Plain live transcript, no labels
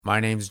My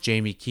name's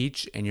Jamie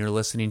Keach, and you're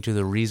listening to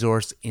the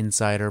Resource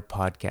Insider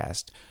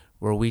Podcast,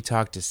 where we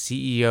talk to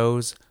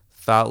CEOs,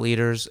 thought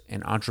leaders,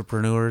 and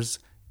entrepreneurs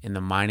in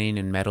the mining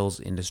and metals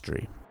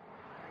industry.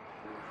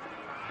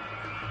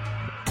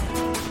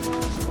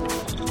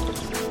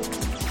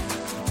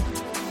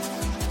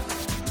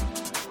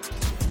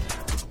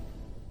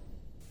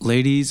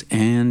 Ladies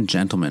and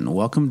gentlemen,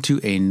 welcome to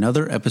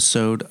another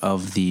episode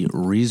of the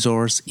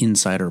Resource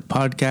Insider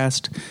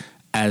Podcast.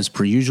 As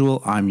per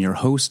usual, I'm your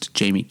host,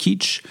 Jamie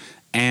Keach,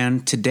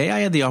 and today I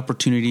had the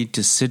opportunity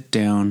to sit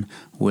down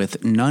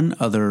with none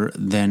other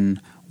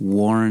than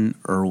Warren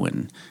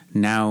Irwin.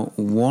 Now,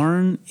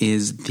 Warren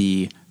is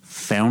the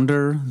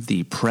founder,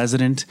 the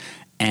president,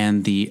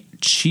 and the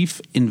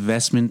chief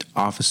investment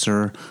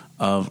officer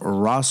of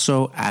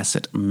Rosso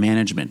Asset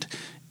Management.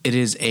 It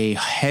is a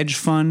hedge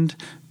fund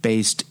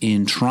based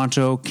in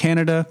Toronto,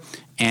 Canada,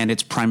 and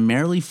it's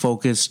primarily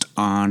focused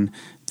on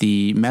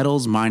the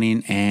metals,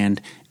 mining, and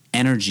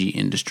energy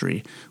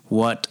industry.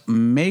 What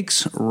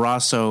makes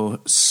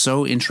Rosso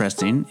so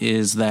interesting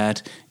is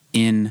that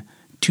in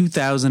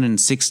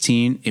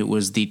 2016, it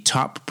was the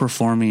top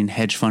performing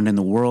hedge fund in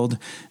the world.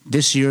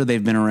 This year,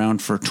 they've been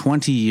around for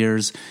 20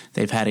 years.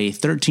 They've had a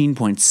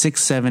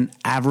 13.67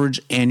 average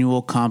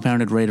annual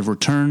compounded rate of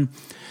return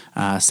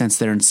since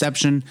their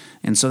inception.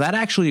 And so that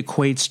actually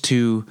equates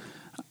to,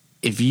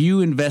 if you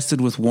invested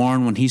with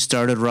Warren when he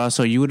started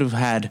Rosso, you would have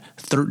had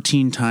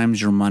 13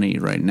 times your money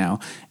right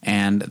now.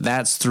 And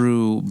that's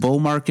through bull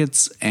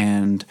markets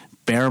and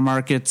bear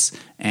markets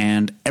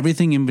and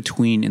everything in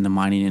between in the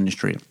mining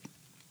industry.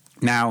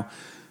 Now,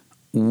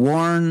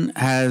 Warren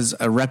has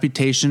a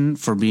reputation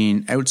for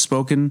being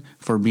outspoken,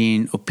 for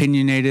being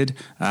opinionated,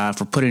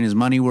 for putting his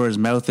money where his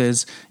mouth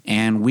is,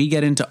 and we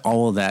get into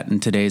all of that in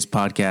today's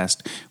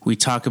podcast. We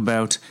talk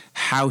about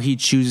how he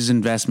chooses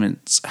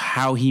investments,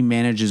 how he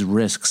manages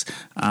risks,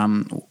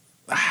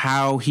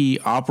 how he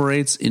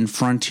operates in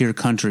frontier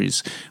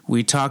countries.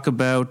 We talk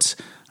about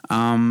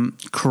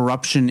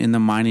corruption in the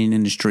mining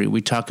industry.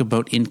 We talk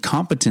about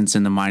incompetence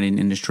in the mining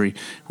industry.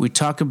 We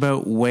talk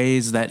about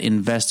ways that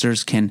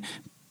investors can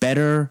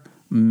better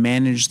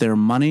manage their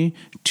money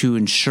to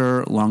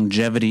ensure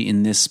longevity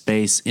in this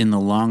space in the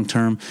long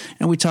term.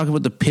 And we talk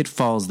about the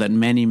pitfalls that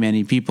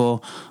many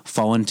people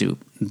fall into.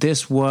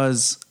 This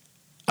was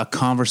a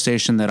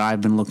conversation that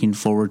I've been looking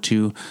forward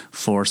to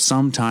for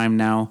some time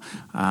now.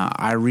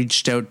 I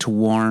reached out to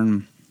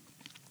Warren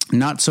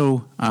not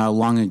so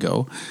long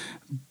ago,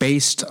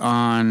 based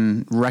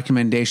on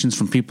recommendations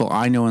from people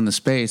I know in the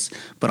space,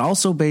 but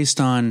also based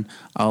on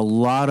a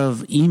lot of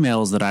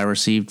emails that I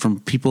received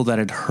from people that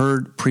had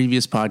heard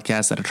previous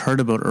podcasts, that had heard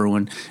about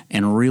Irwin,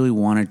 and really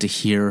wanted to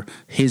hear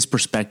his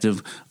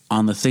perspective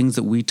on the things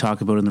that we talk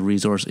about in the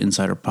Resource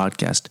Insider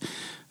Podcast.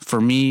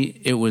 For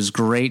me, it was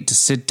great to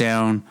sit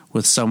down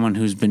with someone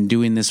who's been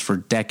doing this for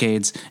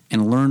decades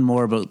and learn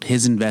more about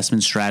his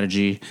investment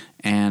strategy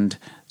and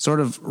sort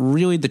of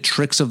really the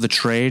tricks of the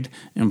trade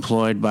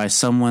employed by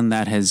someone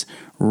that has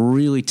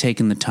really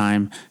taken the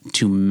time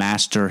to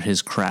master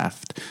his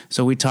craft.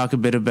 So we talk a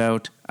bit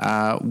about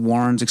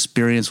Warren's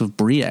experience with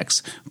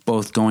Bre-X,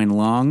 both going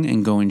long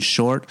and going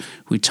short.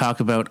 We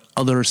talk about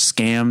other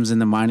scams in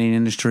the mining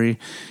industry,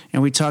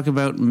 and we talk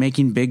about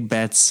making big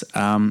bets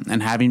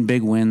and having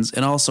big wins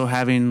and also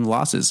having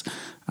losses.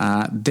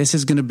 This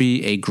is going to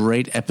be a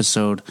great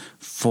episode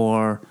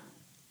for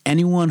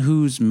anyone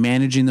who's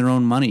managing their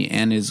own money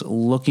and is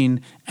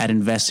looking at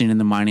investing in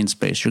the mining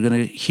space. You're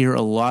going to hear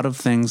a lot of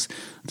things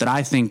that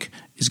I think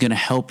is going to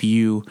help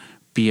you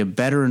be a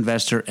better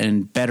investor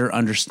and better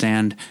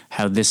understand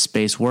how this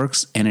space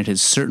works, and it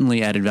has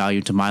certainly added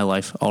value to my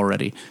life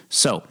already.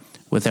 So,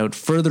 without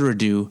further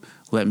ado,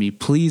 let me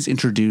please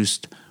introduce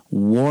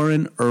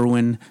Warren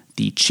Irwin,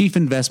 the Chief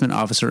Investment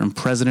Officer and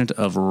President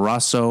of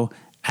Rosso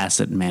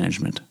Asset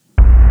Management.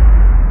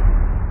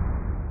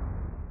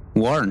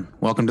 Warren,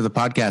 welcome to the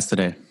podcast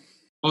today.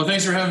 Well,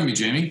 thanks for having me,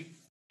 Jamie.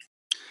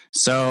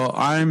 So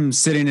I'm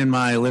sitting in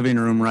my living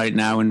room right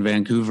now in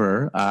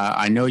Vancouver.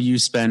 I know you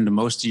spend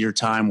most of your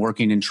time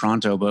working in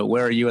Toronto, but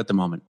where are you at the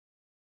moment?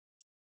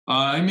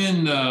 I'm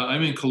in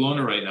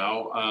Kelowna right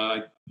now.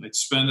 I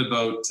spend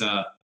about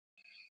a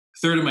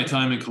third of my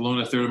time in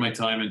Kelowna, a third of my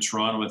time in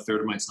Toronto, a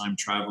third of my time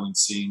traveling,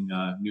 seeing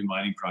new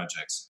mining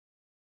projects.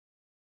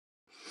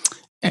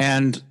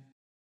 And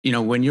you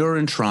know, when you're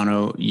in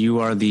Toronto, you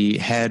are the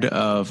head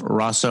of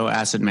Rosso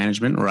Asset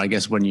Management, or I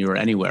guess when you're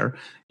anywhere,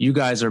 you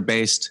guys are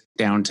based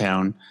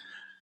downtown.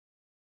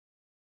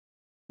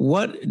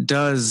 What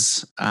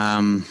does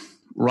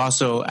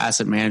Rosso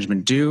Asset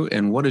Management do,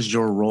 and what is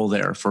your role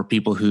there for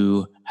people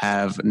who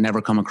have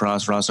never come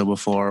across Rosso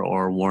before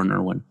or Warren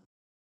Irwin?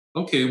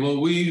 Okay,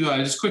 well, we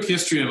just quick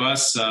history of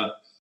us.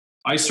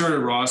 I started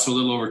Rosso a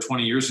little over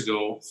 20 years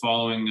ago,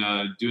 following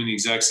doing the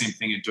exact same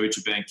thing at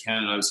Deutsche Bank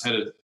Canada.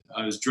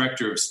 I was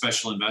director of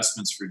special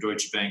investments for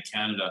Deutsche Bank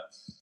Canada,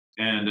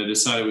 and I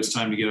decided it was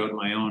time to get out on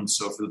my own.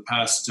 So for the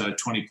past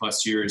 20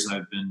 plus years,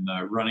 I've been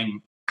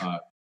running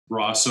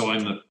Rosso.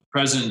 I'm the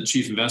president and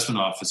chief investment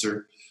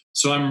officer.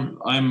 So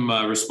I'm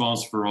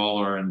responsible for all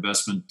our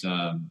investment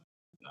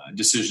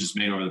decisions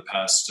made over the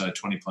past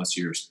 20 plus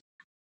years.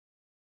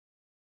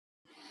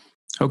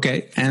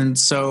 Okay. And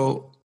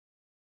so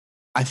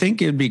I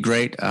think it'd be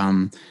great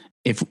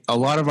if a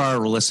lot of our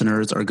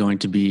listeners are going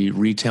to be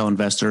retail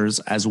investors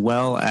as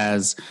well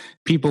as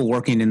people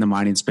working in the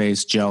mining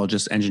space,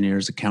 geologists,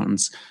 engineers,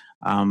 accountants.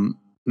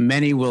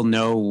 Many will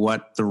know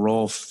what the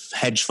role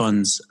hedge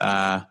funds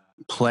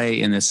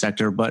play in this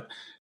sector, but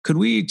could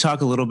we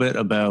talk a little bit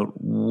about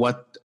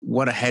what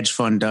a hedge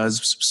fund does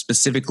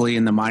specifically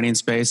in the mining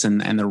space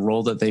and the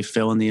role that they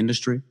fill in the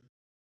industry?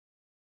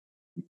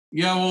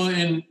 Yeah,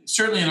 well,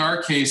 certainly in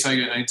our case,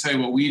 I tell you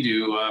what we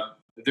do.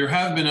 There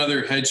have been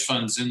other hedge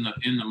funds in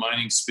the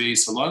mining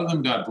space. A lot of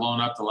them got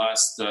blown up the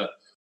last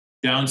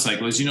down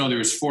cycle. As you know, there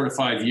was 4 to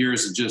 5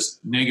 years of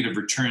just negative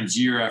returns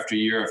year after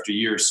year after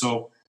year.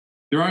 So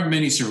there aren't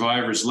many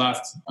survivors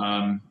left.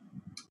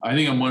 I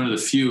think I'm one of the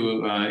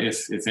few,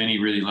 if any,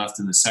 really left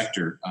in the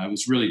sector. It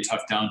was a really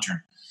tough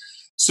downturn.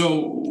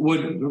 So what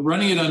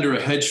running it under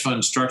a hedge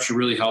fund structure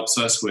really helps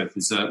us with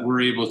is that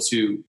we're able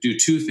to do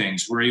two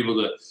things. We're able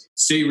to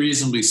stay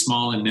reasonably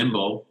small and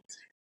nimble,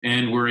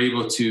 and we're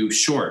able to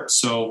short.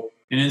 So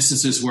in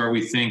instances where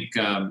we think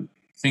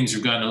things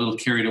have gotten a little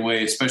carried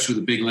away, especially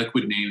with the big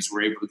liquid names,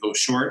 we're able to go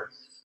short.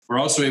 We're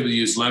also able to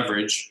use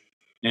leverage,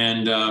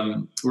 and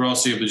we're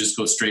also able to just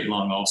go straight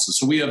long also.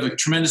 So we have a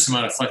tremendous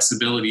amount of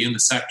flexibility in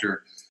the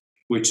sector,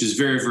 which is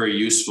very, very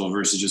useful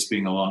versus just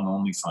being a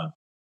long-only fund.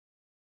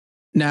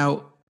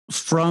 Now,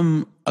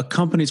 from a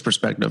company's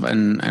perspective,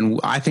 and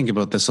I think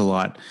about this a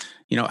lot,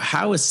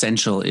 how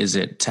essential is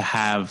it to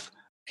have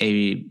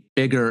a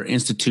bigger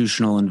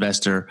institutional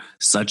investor,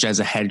 such as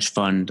a hedge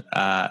fund,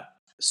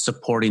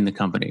 supporting the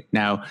company?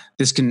 Now,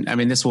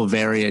 this will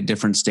vary at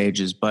different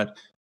stages, but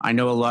I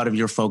know a lot of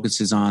your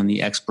focus is on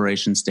the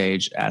exploration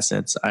stage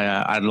assets.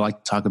 I'd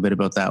like to talk a bit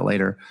about that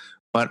later.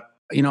 But,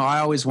 I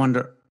always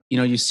wonder,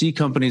 you see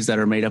companies that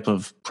are made up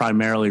of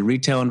primarily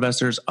retail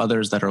investors,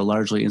 others that are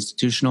largely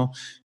institutional.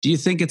 Do you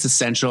think it's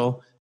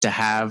essential to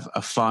have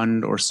a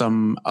fund or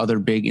some other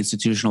big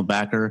institutional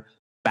backer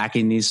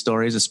backing these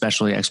stories,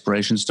 especially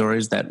exploration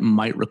stories that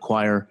might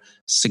require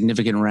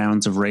significant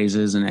rounds of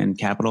raises and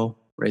capital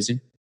raising?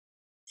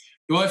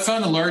 Well, I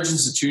found the large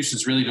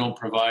institutions really don't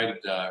provide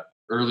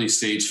early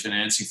stage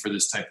financing for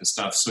this type of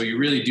stuff. So you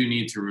really do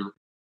need to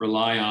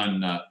rely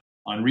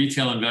on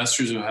retail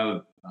investors who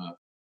have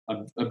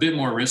a bit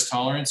more risk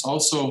tolerance.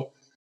 Also,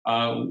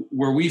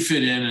 where we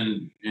fit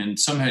in and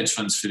some hedge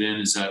funds fit in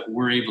is that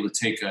we're able to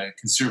take a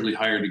considerably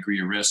higher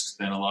degree of risk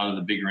than a lot of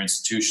the bigger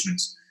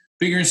institutions.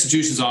 Bigger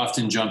institutions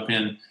often jump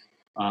in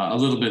a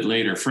little bit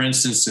later. For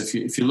instance,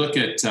 if you look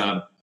at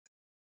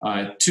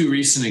two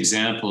recent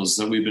examples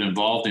that we've been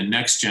involved in,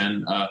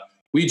 NextGen,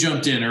 we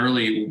jumped in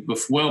early,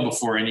 well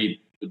before any of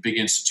the big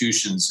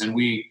institutions, and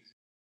we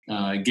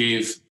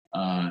gave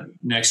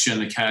NextGen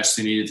the cash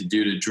they needed to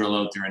do to drill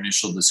out their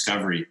initial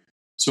discovery.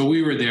 So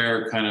we were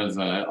there kind of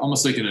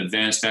almost like an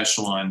advanced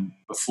echelon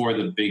before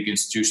the big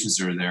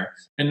institutions are there.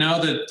 And now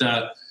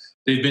that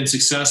they've been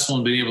successful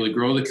and been able to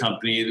grow the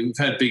company, we've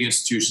had big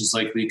institutions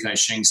like Li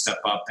Ka-shing step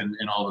up and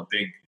all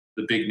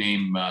the big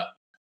name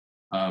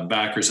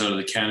backers out of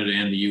the Canada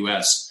and the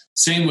US.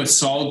 Same with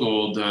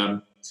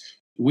SolGold.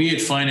 We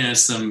had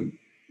financed them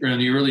in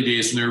the early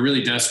days when they were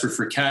really desperate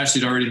for cash.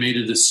 They'd already made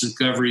a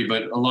discovery,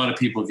 but a lot of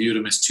people viewed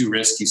them as too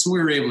risky. So we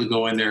were able to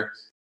go in there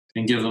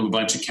and give them a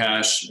bunch of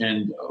cash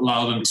and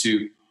allow them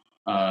to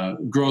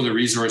grow the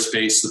resource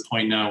base to the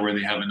point now where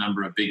they have a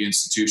number of big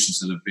institutions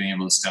that have been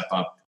able to step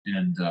up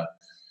and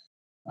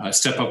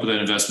step up with that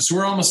investment. So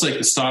we're almost like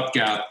the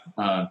stopgap.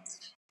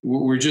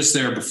 We're just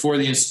there before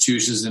the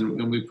institutions,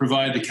 and we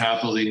provide the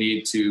capital they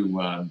need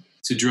to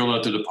drill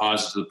out the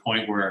deposit to the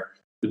point where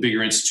the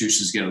bigger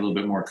institutions get a little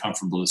bit more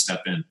comfortable to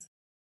step in.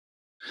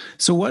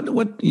 So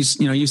what you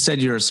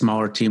said you're a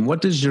smaller team.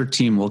 What does your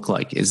team look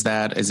like? Is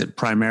it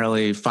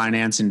primarily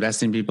finance,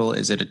 investing people?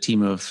 Is it a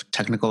team of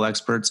technical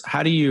experts?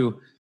 How do you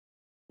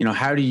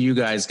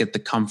guys get the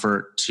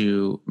comfort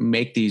to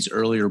make these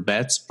earlier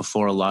bets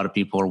before a lot of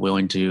people are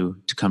willing to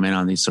come in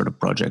on these sort of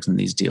projects and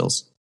these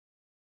deals?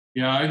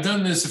 Yeah, I've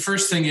done this. The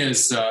first thing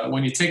is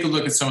when you take a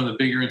look at some of the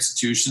bigger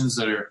institutions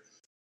that are,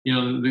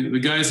 the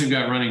guys who've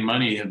got running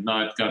money have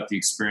not got the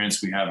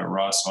experience we have at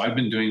Rosso. I've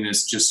been doing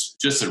this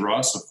just at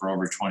Rosso for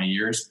over 20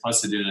 years.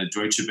 Plus I did it at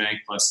Deutsche Bank.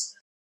 Plus,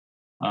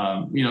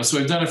 so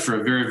I've done it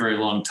for a very, very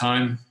long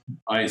time.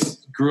 I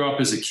grew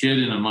up as a kid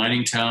in a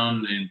mining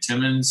town in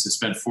Timmins. I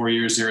spent 4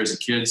 years there as a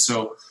kid.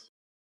 So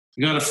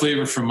I got a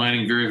flavor for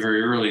mining very,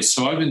 very early.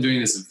 So I've been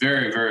doing this a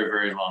very, very,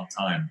 very long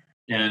time.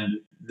 And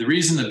the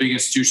reason the big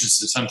institutions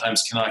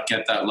sometimes cannot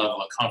get that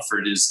level of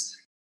comfort is,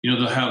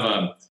 they'll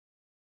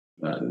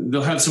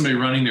have somebody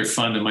running their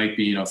fund that might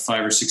be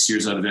 5 or 6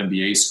 years out of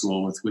MBA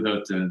school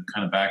without the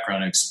kind of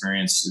background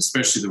experience,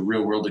 especially the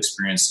real world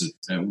experience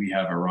that we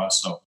have at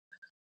Rosso.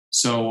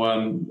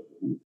 So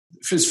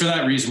for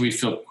that reason, we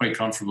feel quite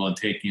comfortable in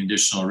taking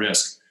additional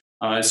risk.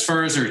 As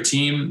far as our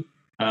team,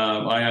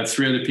 I have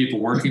 3 other people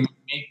working with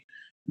me.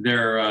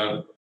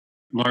 They're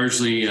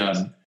largely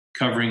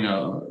covering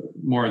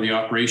more of the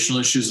operational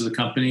issues of the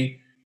company.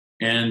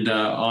 And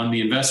on the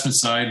investment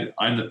side,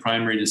 I'm the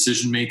primary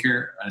decision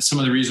maker. Some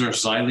of the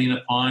resources I lean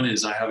upon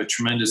is I have a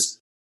tremendous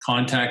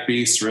contact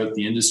base throughout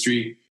the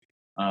industry.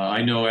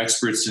 I know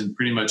experts in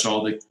pretty much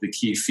all the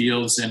key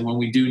fields. And when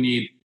we do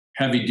need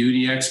heavy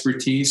duty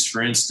expertise,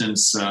 for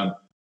instance,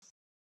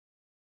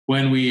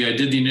 when we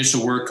did the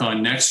initial work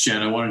on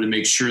NextGen, I wanted to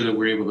make sure that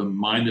we're able to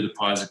mine the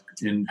deposit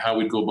and how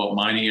we'd go about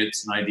mining it,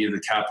 an idea of the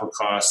capital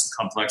cost, the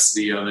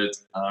complexity of it.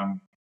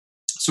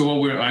 So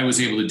what I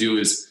was able to do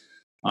is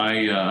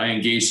I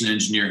engaged an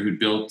engineer who'd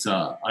built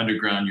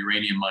underground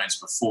uranium mines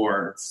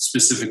before,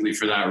 specifically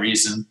for that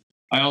reason.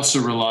 I also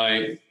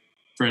rely,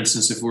 for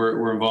instance, if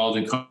we're involved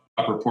in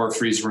copper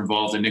porphyries, we're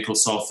involved in nickel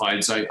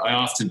sulfides, I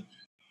often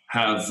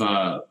have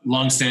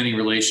long-standing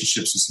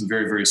relationships with some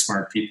very, very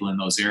smart people in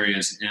those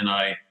areas, and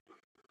I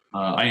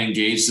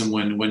engage them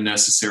when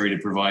necessary to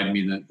provide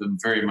me the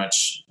very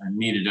much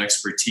needed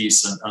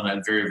expertise on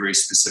that very, very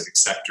specific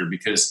sector.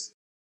 Because,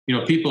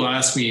 people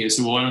ask me,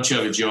 so why don't you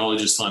have a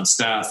geologist on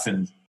staff?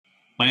 And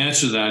my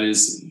answer to that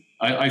is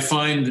I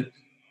find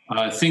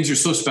things are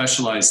so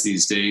specialized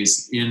these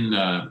days in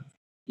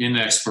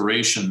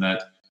exploration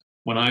that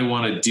when I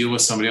want to deal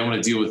with somebody, I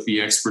want to deal with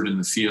the expert in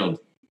the field.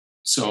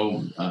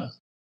 So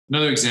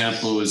another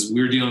example is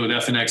we were dealing with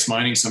FNX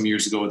Mining some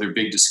years ago with their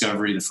big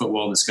discovery, the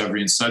footwall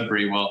discovery in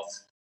Sudbury. Well,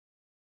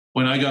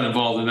 when I got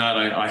involved in that,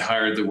 I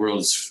hired the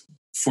world's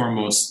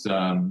foremost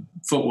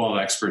footwall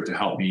expert to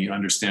help me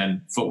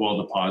understand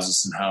footwall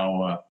deposits and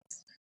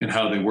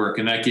how they work.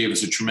 And that gave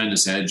us a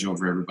tremendous edge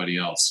over everybody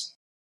else.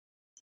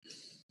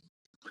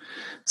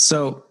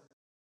 So,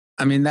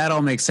 that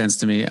all makes sense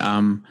to me.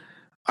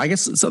 I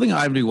guess something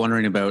I'd be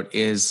wondering about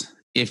is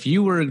if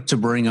you were to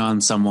bring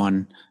on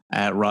someone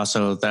at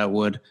Rosso that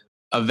would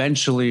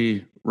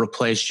eventually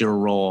replace your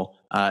role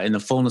in the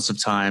fullness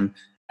of time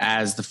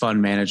as the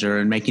fund manager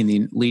and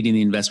leading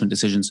the investment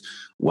decisions,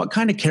 what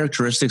kind of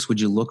characteristics would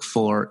you look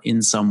for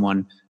in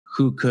someone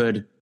who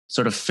could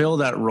sort of fill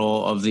that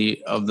role of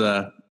the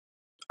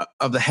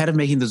head of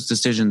making those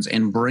decisions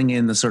and bring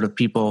in the sort of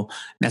people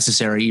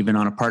necessary, even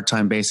on a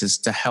part-time basis,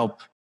 to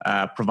help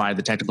provide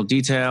the technical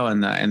detail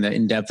and the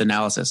in-depth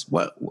analysis?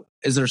 What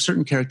is there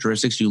certain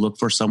characteristics you look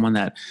for someone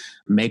that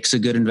makes a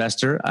good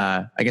investor?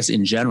 I guess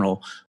in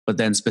general, but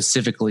then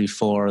specifically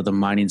for the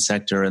mining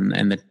sector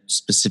and the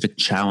specific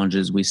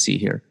challenges we see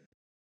here.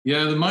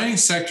 Yeah, the mining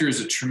sector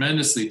is a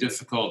tremendously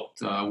difficult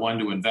one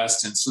to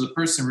invest in. So the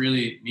person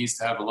really needs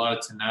to have a lot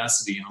of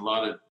tenacity and a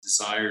lot of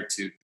desire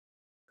to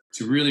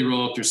really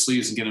roll up their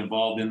sleeves and get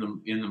involved in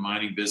the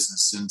mining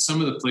business. And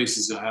some of the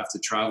places I have to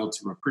travel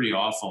to are pretty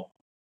awful.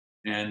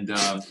 And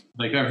I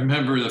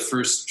remember the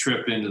first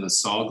trip into the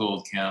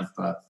SolGold camp,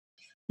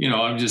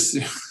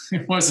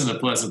 it wasn't a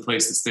pleasant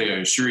place to stay, I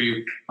assure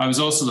you. I was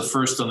also the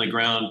first on the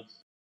ground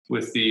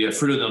with the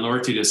Fruta del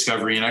Norte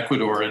discovery in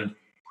Ecuador, and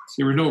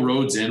there were no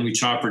roads in. We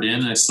choppered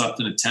in, and I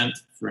slept in a tent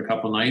for a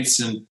couple nights,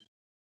 and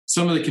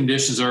some of the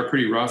conditions are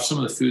pretty rough.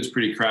 Some of the food's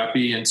pretty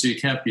crappy, and so you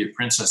can't be a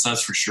princess,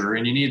 that's for sure.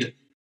 And you need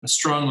a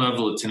strong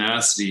level of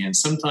tenacity, and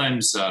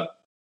sometimes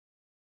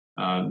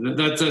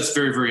that's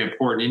very, very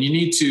important. And you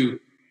need to,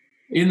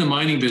 in the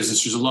mining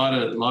business, there's a lot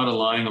of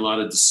lying, a lot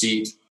of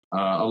deceit.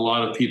 A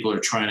lot of people are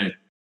trying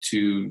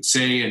to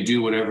say and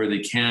do whatever they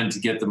can to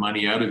get the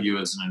money out of you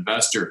as an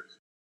investor.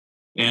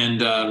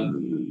 And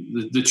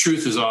the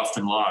truth is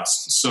often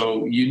lost.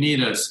 So you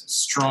need a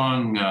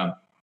strong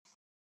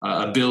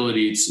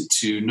ability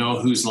to know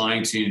who's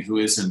lying to you and who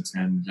isn't,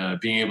 and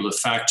being able to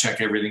fact check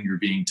everything you're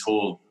being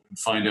told and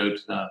find out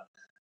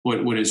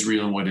what is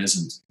real and what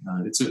isn't.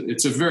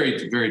 It's a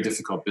very, very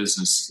difficult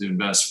business to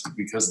invest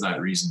because of that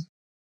reason.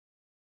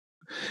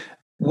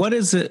 What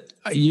is it?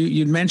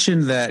 You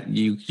mentioned that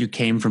you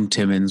came from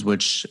Timmins,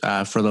 which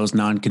for those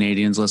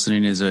non-Canadians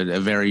listening is a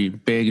very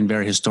big and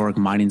very historic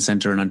mining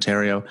center in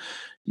Ontario.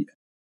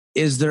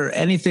 Is there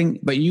anything,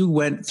 but you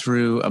went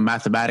through a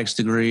mathematics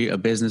degree, a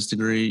business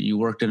degree, you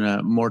worked in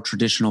a more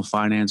traditional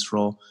finance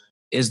role.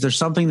 Is there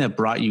something that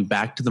brought you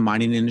back to the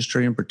mining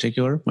industry in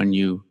particular when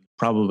you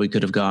probably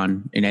could have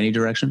gone in any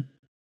direction?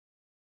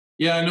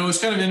 Yeah, no, it's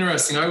kind of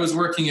interesting. I was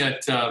working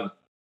at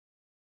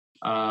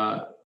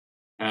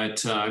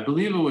I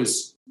believe it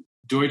was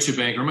Deutsche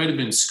Bank, or it might have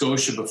been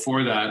Scotia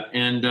before that.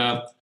 And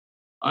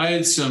I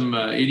had some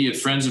idiot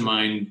friends of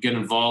mine get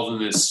involved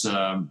in this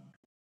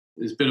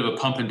bit of a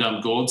pump and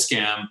dump gold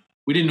scam.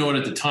 We didn't know it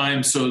at the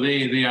time, so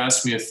they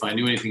asked me if I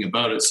knew anything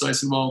about it. So I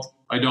said, well,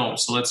 I don't,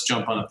 so let's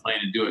jump on a plane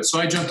and do it. So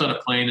I jumped on a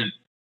plane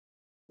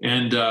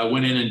and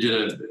went in and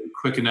did a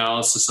quick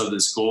analysis of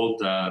this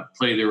gold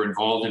play they were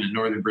involved in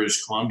northern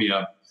British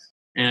Columbia.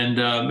 And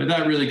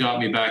that really got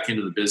me back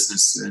into the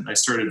business, and I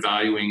started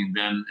valuing.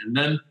 And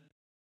then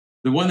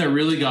the one that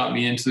really got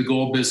me into the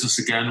gold business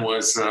again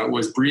was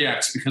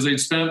Bre-X, because I'd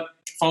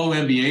follow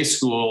MBA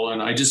school, and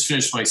I just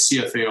finished my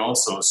CFA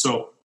also.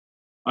 So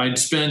I'd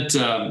spent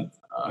a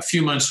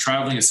few months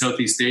traveling in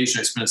Southeast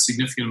Asia. I spent a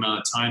significant amount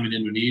of time in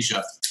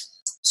Indonesia.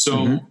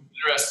 So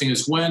Interesting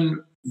is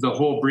when the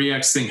whole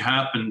Bre-X thing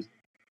happened,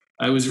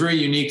 it was very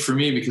unique for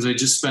me because I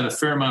just spent a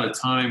fair amount of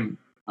time,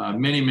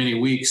 many, many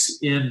weeks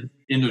in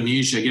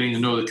Indonesia, getting to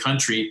know the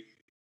country.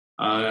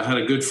 I had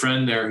a good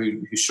friend there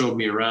who showed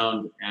me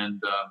around,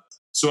 and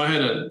so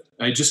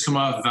I just come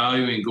off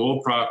valuing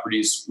gold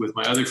properties with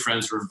my other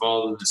friends who were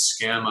involved in this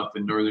scam up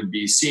in northern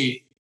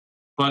BC.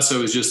 Plus, I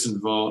was just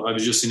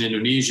in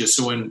Indonesia.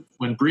 So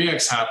when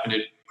Bre-X happened,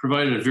 it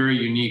provided a very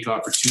unique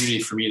opportunity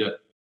for me to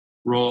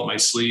roll up my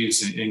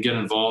sleeves and get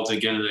involved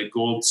again in the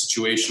gold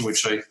situation,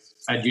 which I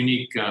had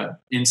unique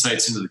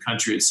insights into the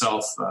country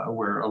itself,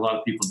 where a lot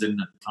of people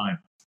didn't at the time.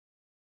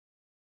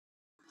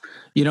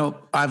 You know,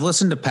 I've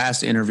listened to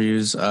past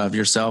interviews of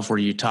yourself where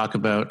you talk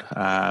about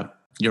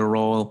your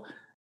role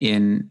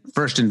in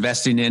first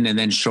investing in and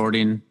then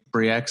shorting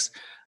Bre-X.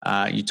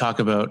 You talk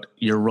about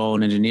your role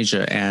in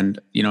Indonesia, and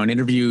you know, an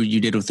interview you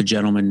did with a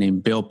gentleman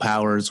named Bill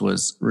Powers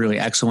was really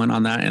excellent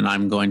on that. And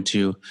I'm going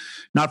to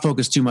not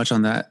focus too much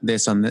on that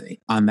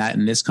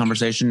in this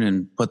conversation,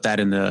 and put that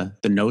in the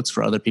notes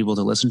for other people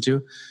to listen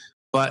to.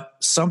 But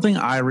something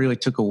I really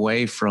took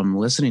away from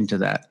listening to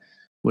that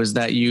was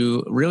that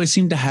you really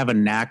seem to have a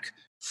knack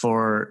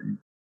for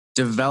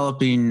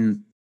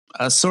developing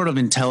a sort of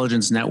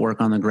intelligence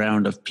network on the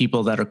ground of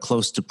people that are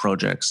close to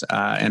projects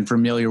and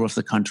familiar with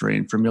the country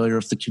and familiar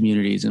with the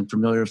communities and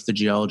familiar with the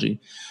geology.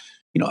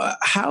 You know,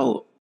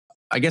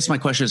 I guess my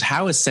question is,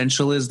 how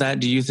essential is that,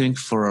 do you think,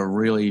 for a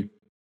really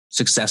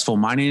successful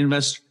mining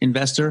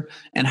investor?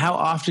 And how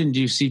often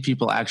do you see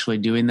people actually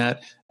doing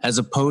that, as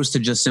opposed to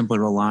just simply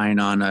relying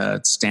on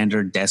a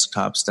standard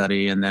desktop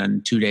study and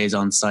then 2 days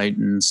on site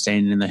and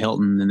staying in the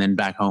Hilton and then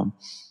back home?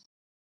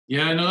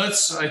 Yeah, no,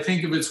 I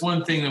think if it's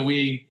one thing that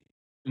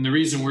and the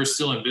reason we're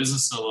still in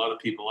business and a lot of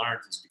people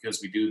aren't is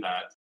because we do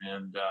that.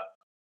 And,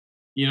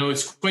 you know,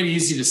 it's quite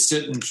easy to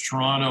sit in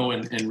Toronto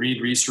and read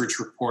research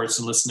reports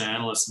and listen to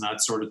analysts and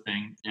that sort of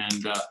thing.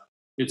 And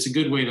it's a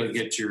good way to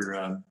get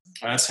your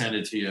ass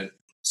handed to you.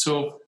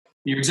 So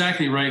you're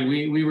exactly right.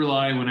 We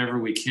rely whenever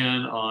we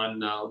can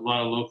on a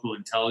lot of local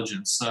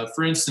intelligence.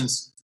 For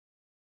instance,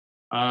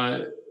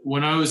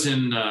 when I was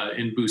in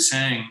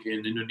Busang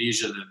in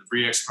Indonesia, the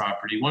Bre-X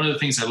property, one of the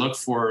things I looked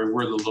for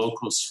were the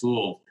locals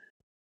fooled.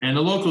 And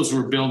the locals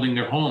were building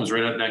their homes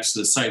right up next to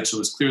the site, so it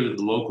was clear that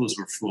the locals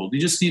were fooled. You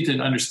just need to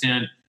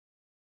understand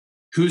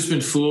who's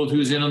been fooled,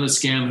 who's in on the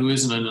scam, who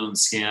isn't in on the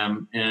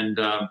scam, and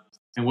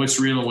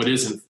what's real and what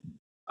isn't.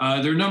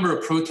 There are a number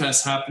of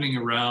protests happening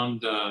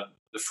around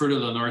the Fruta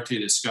del Norte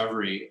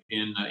discovery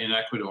in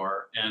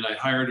Ecuador, and I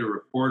hired a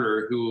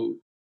reporter who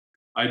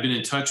I'd been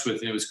in touch with,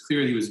 and it was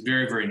clear he was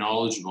very, very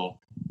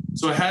knowledgeable.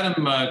 So I had him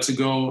to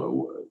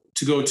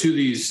go to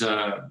these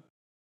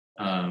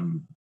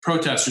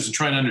protesters and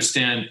trying to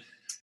understand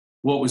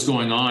what was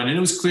going on. And it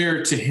was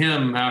clear to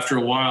him after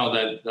a while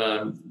that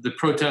the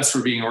protests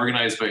were being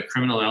organized by a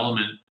criminal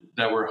element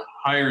that were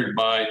hired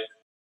by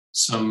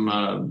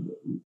some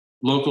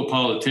local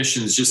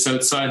politicians just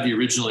outside the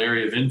original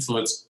area of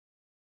influence.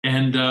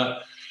 And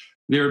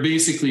they were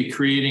basically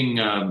creating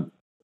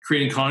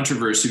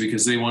controversy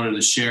because they wanted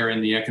to share in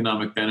the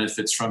economic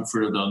benefits from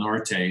Fruta del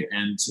Norte.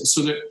 And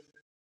so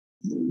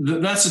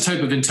that's the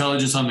type of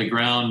intelligence on the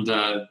ground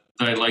that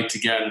I'd like to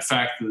get. In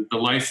fact, the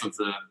life of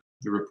the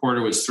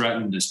reporter was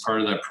threatened as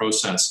part of that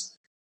process.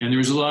 And there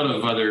was a lot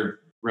of other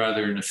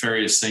rather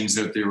nefarious things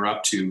that they were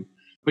up to.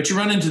 But you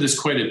run into this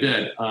quite a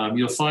bit.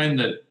 You'll find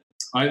that,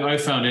 I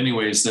found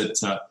anyways,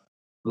 that a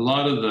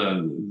lot of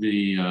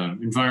the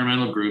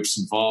environmental groups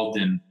involved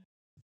in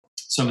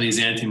some of these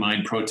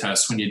anti-mine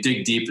protests, when you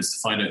dig deep as to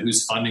find out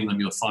who's funding them,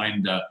 you'll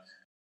find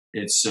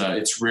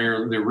it's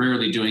rare. They're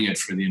rarely doing it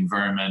for the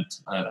environment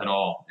at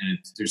all, and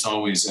there's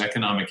always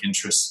economic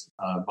interest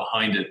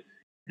behind it,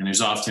 and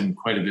there's often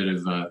quite a bit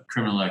of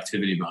criminal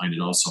activity behind it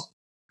also.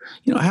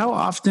 You know, how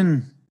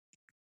often?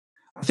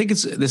 I think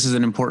this is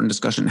an important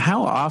discussion.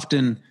 How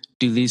often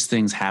do these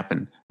things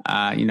happen?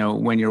 You know,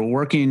 when you're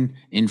working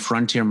in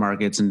frontier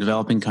markets and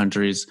developing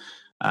countries,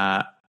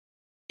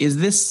 is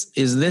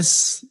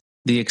this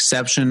the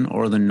exception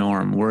or the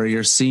norm, where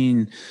you're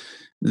seeing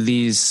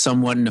these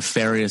somewhat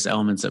nefarious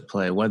elements at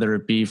play, whether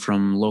it be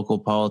from local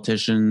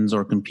politicians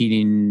or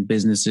competing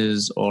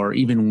businesses, or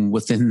even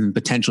within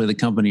potentially the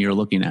company you're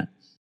looking at?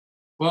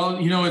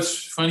 Well, you know, it's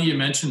funny you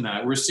mentioned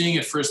that. We're seeing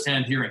it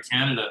firsthand here in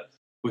Canada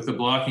with the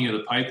blocking of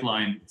the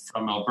pipeline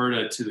from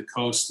Alberta to the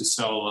coast to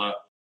sell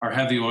our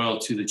heavy oil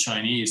to the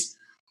Chinese.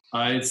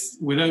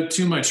 Without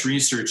too much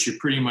research, you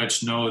pretty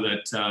much know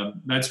that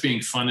that's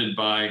being funded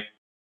by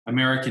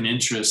American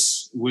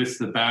interests with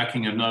the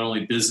backing of not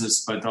only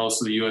business, but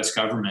also the U.S.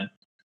 government.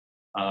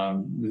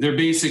 They're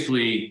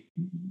basically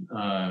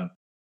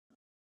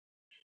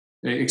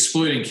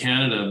exploiting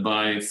Canada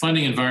by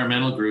funding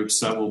environmental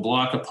groups that will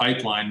block a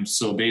pipeline.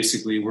 So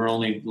basically, we're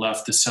only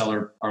left to sell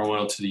our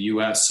oil to the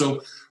U.S.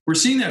 So we're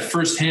seeing that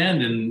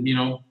firsthand in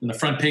the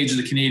front page of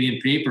the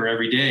Canadian paper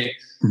every day.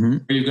 Mm-hmm.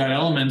 Where you've got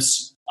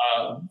elements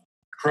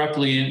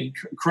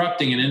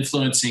corrupting and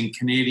influencing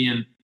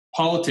Canadian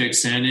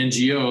politics and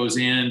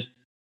NGOs, and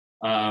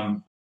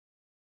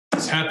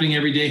it's happening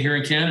every day here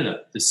in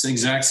Canada, this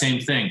exact same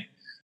thing.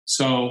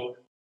 So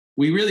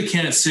we really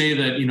can't say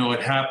that,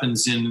 it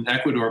happens in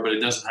Ecuador, but it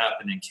doesn't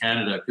happen in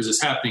Canada, because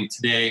it's happening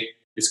today.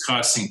 is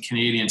costing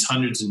Canadians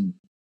hundreds and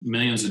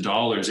millions of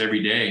dollars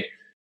every day.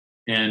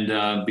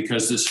 And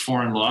because this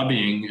foreign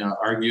lobbying,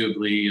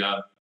 arguably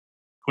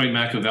quite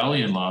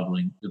Machiavellian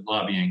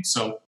lobbying.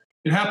 So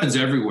it happens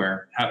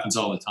everywhere, it happens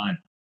all the time.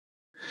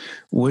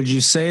 Would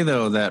you say,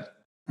 though, that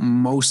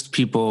most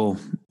people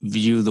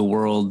view the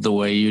world the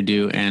way you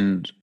do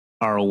and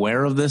are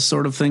aware of this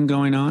sort of thing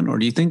going on? Or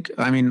do you think,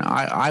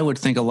 I would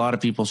think a lot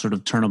of people sort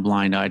of turn a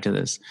blind eye to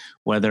this,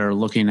 whether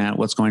looking at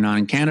what's going on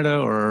in Canada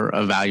or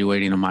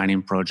evaluating a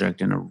mining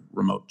project in a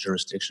remote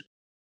jurisdiction?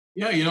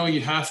 Yeah,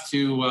 you have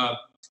to,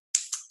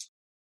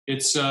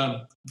 it's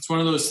one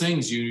of those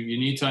things you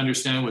need to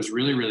understand what's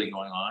really, really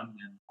going on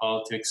in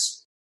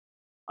politics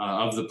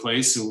of the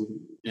place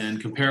and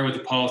compare what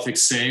the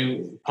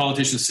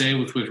politicians say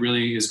with what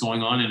really is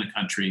going on in a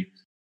country.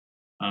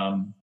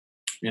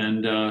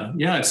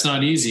 It's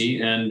not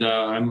easy. And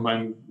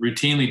I'm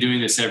routinely doing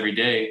this every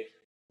day.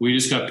 We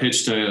just got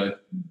pitched a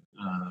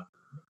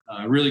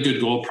really good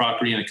gold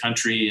property in a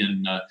country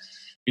in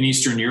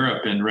Eastern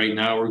Europe. And right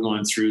now we're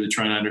going through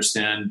trying to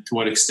understand to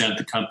what extent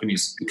the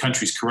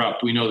country's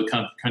corrupt. We know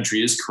the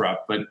country is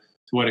corrupt, but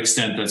to what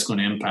extent that's going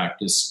to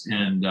impact us.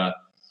 And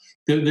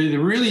the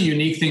really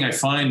unique thing I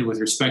find with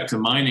respect to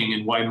mining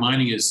and why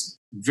mining is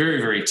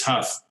very, very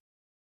tough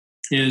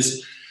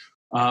is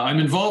I'm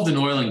involved in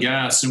oil and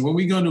gas. And when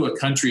we go into a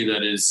country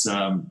that is,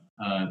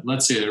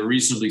 let's say,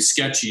 reasonably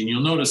sketchy, and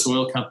you'll notice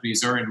oil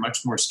companies are in much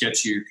more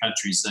sketchier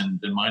countries than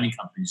mining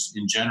companies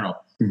in general.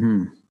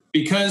 Mm-hmm.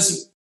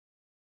 Because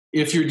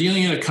if you're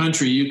dealing in a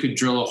country, you could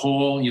drill a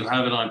hole, you'll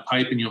have it on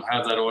pipe, and you'll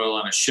have that oil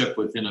on a ship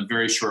within a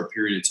very short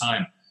period of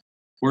time.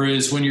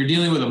 Whereas when you're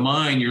dealing with a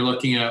mine, you're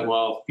looking at,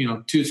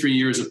 2-3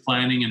 years of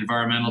planning and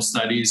environmental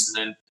studies, and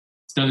then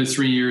it's another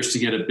 3 years to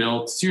get it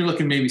built. So you're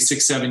looking maybe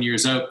 6-7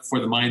 years out before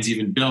the mine's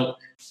even built,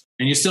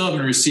 and you still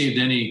haven't received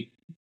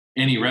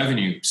any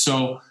revenue.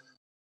 So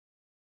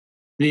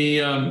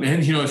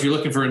if you're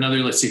looking for another,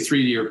 let's say,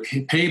 3-year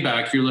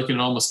payback, you're looking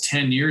at almost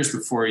 10 years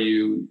before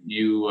you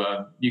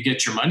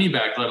get your money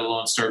back, let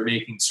alone start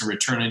making some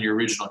return on your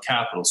original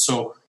capital.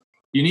 So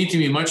you need to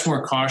be much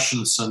more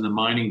cautious in the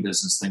mining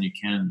business than you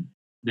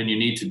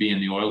need to be in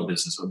the oil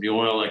business. With the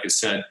oil, like I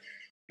said,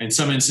 in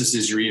some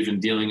instances, you're even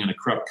dealing in a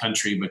corrupt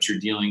country, but you're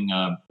dealing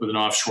with an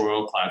offshore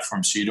oil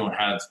platform, so you don't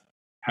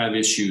have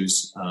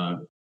issues,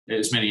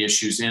 as many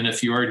issues. And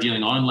if you are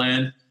dealing on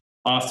land,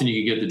 often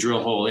you can get the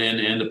drill hole in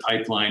and the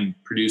pipeline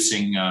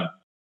producing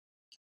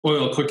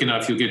oil quick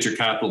enough, you'll get your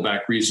capital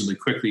back reasonably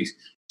quickly.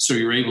 So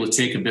you're able to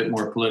take a bit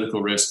more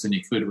political risk than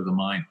you could with a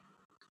mine.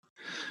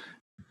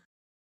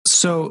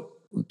 So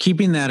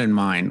keeping that in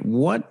mind,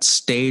 what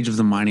stage of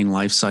the mining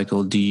life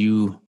cycle do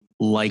you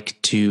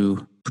like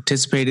to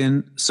participate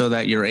in so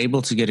that you're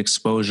able to get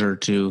exposure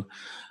to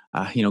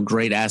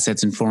great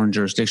assets in foreign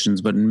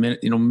jurisdictions, but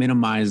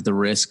minimize the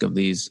risk of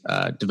these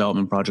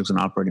development projects and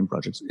operating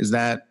projects?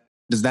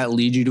 Does that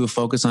lead you to a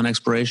focus on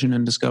exploration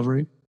and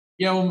discovery?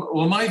 Yeah,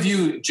 well, my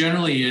view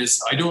generally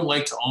is I don't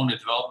like to own a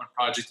development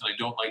project and I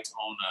don't like to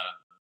own a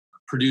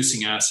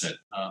producing asset.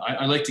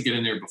 I like to get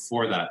in there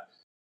before that.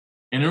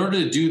 And in order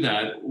to do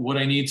that, what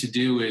I need to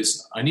do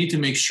is I need to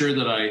make sure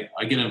that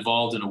I get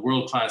involved in a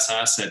world-class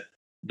asset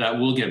that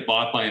will get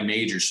bought by a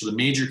major. So the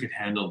major can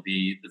handle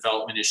the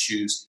development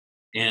issues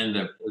and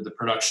the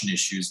production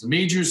issues. The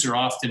majors are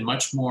often in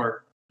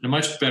a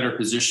much better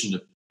position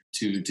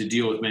to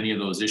deal with many of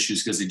those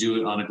issues because they do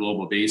it on a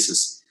global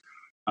basis.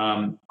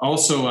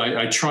 Also,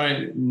 I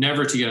try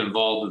never to get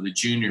involved with the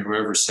junior,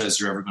 whoever says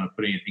they're ever going to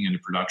put anything into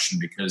production,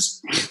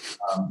 because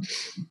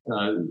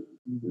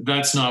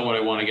that's not what I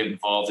want to get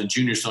involved in.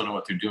 Juniors don't know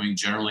what they're doing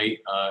generally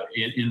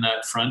in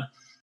that front.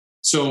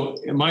 So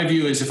my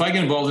view is if I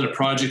get involved in a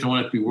project, I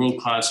want it to be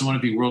world-class. I want it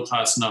to be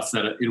world-class enough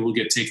that it will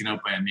get taken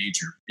out by a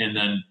major. And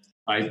then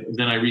I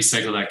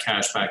recycle that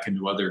cash back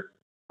into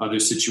other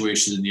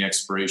situations in the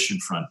exploration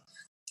front.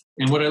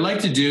 And what I like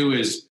to do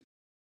is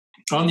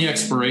on the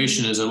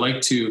exploration is I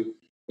like to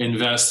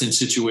invest in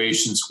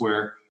situations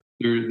where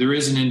there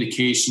is an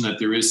indication that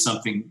there is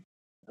something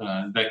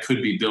that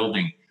could be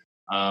building.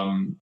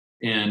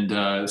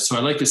 So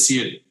I like to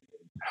see it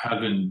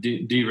having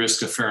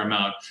de-risked a fair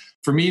amount.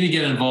 For me to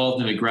get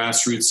involved in a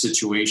grassroots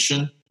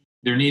situation,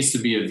 there needs to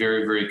be a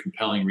very, very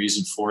compelling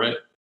reason for it.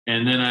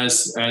 And then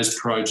as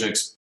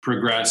projects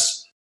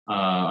progress,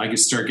 I can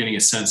start getting a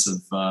sense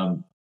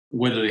of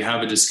whether they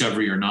have a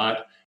discovery or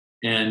not.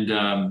 And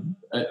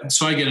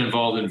so I get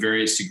involved in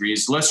various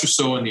degrees, less or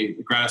so in the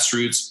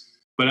grassroots.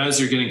 But as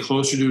they're getting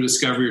closer to a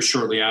discovery or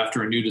shortly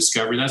after a new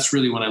discovery, that's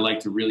really when I like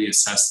to really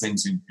assess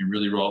things and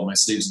really roll up my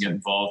sleeves and get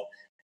involved.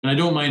 And I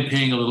don't mind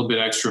paying a little bit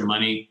extra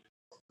money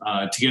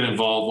to get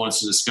involved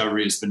once the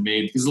discovery has been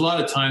made. Because a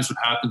lot of times what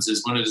happens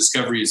is when a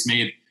discovery is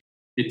made,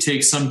 it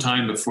takes some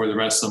time before the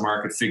rest of the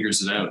market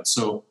figures it out.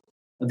 So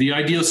the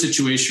ideal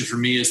situation for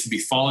me is to be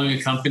following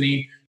a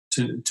company,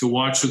 to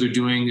watch what they're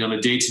doing on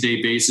a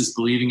day-to-day basis,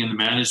 believing in the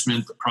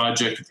management, the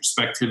project, the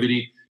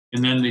prospectivity,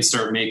 and then they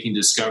start making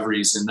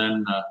discoveries. And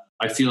then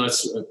I feel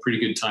that's a pretty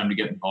good time to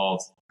get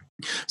involved.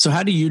 So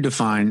how do you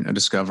define a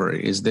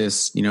discovery? Is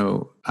this,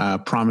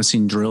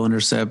 promising drill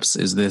intercepts?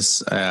 Is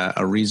this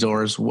a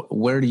resource?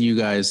 Where do you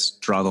guys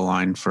draw the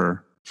line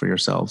for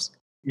yourselves?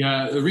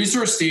 Yeah, the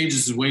resource stage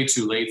is way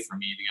too late for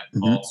me to get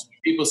involved.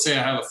 Mm-hmm. People say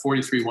I have a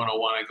 43-101.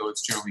 I go,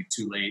 it's generally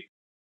too late.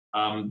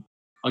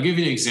 I'll give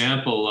you an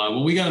example.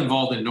 When we got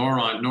involved in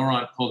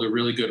Noront pulled a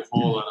really good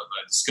hole out of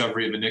a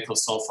discovery of a nickel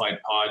sulfide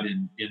pod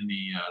in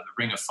the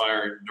Ring of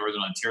Fire in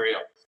Northern Ontario.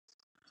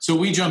 So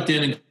we jumped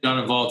in and got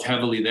involved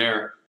heavily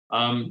there.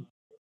 And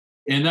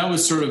that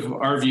was sort of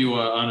our view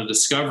on a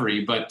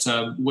discovery. But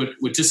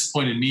what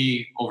disappointed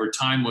me over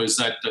time was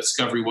that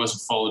discovery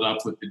wasn't followed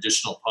up with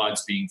additional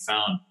pods being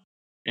found.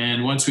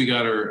 And once we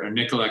got our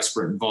nickel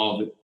expert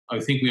involved, I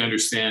think we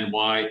understand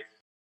why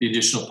the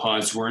additional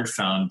pods weren't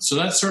found. So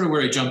that's sort of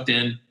where I jumped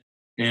in.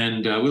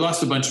 And we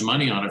lost a bunch of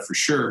money on it for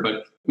sure.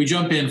 But we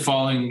jump in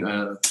following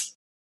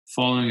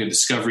a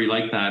discovery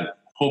like that,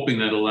 hoping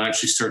that it'll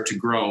actually start to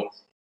grow.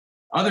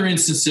 Other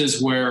instances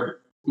where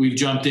we've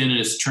jumped in and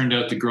it's turned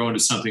out to grow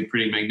into something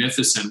pretty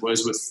magnificent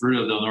was with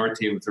Fruta del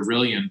Norte with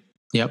Aurelian.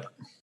 Yep.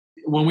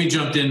 When we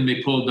jumped in,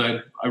 they pulled,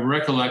 I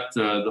recollect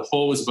the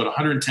hole was about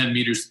 110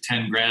 meters to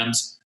 10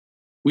 grams.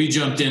 We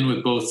jumped in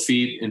with both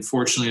feet, and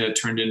fortunately that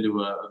turned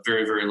into a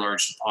very, very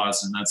large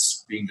deposit, and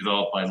that's being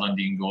developed by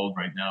Lundin Gold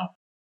right now.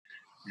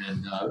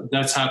 And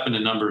that's happened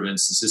in a number of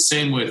instances.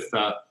 Same with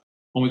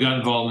when we got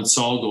involved in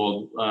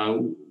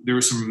SolGold, there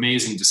were some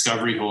amazing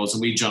discovery holes,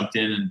 and we jumped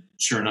in, and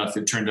sure enough,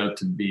 it turned out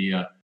to be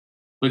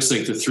looks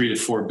like the 3 to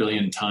 4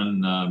 billion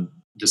ton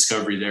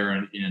discovery there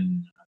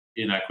in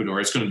Ecuador.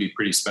 It's going to be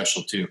pretty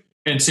special too.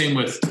 And same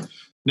with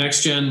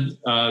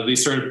NextGen, they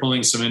started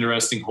pulling some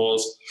interesting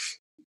holes,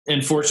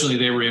 and fortunately,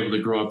 they were able to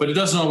grow up. But it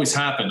doesn't always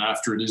happen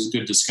after it is a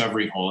good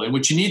discovery hole. And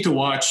what you need to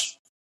watch,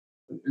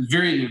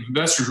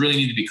 investors really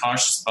need to be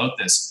cautious about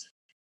this.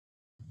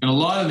 In a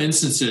lot of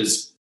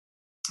instances,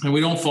 and we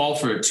don't fall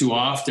for it too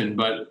often,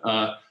 but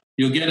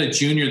you'll get a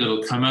junior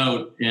that'll come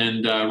out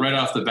and right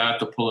off the bat,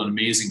 they'll pull an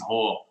amazing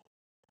hole.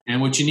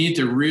 And what you need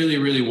to really,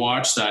 really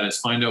watch that is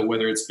find out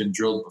whether it's been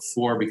drilled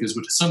before, because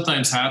what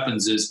sometimes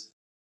happens is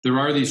there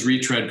are these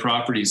retread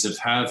properties that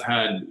have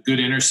had good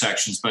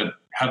intersections but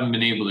haven't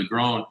been able to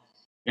grow.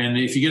 And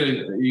if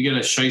you get a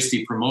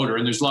shiesty promoter,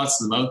 and there's lots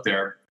of them out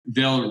there,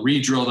 they'll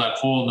re-drill that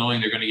hole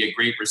knowing they're going to get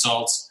great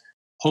results,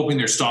 hoping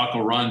their stock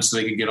will run so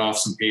they can get off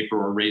some paper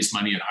or raise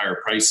money at higher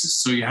prices.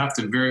 So you have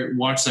to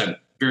watch that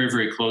very,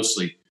 very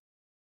closely.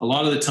 A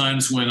lot of the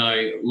times when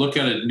I look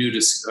at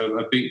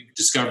a big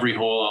discovery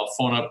hole, I'll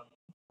phone up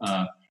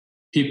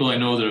people I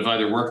know that have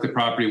either worked the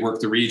property,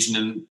 worked the region,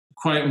 and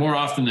quite more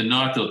often than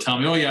not, they'll tell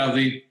me, "Oh yeah,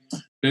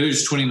 they're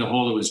just twinning the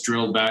hole that was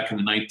drilled back in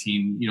the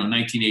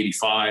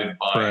 1985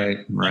 by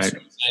right.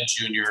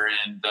 Junior,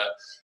 and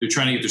they're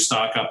trying to get their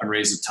stock up and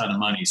raise a ton of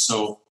money."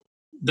 So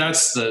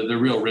that's the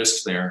real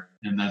risk there,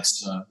 and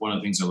that's one of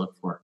the things I look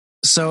for.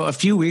 So a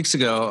few weeks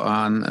ago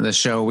on the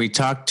show, we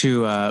talked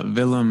to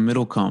Willem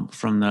Middelkamp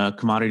from the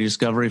Commodity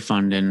Discovery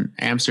Fund in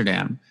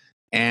Amsterdam.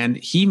 And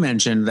he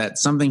mentioned that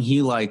something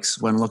he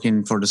likes when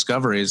looking for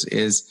discoveries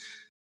is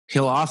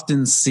he'll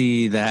often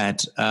see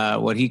that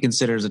what he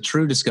considers a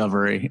true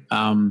discovery,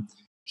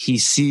 he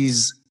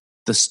sees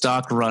the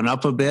stock run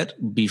up a bit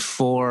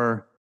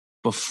before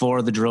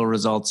the drill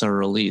results are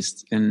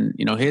released. And,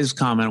 his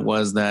comment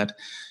was that,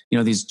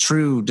 these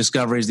true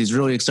discoveries, these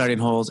really exciting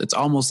holes, it's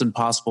almost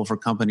impossible for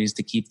companies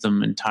to keep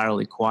them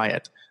entirely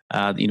quiet.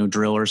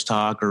 Drillers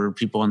talk or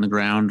people on the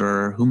ground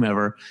or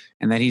whomever,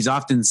 and that he's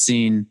often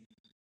seen,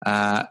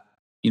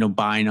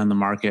 buying on the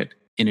market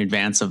in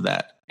advance of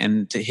that.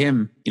 And to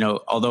him,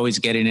 although he's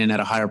getting in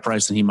at a higher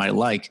price than he might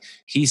like,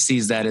 he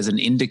sees that as an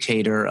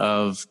indicator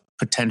of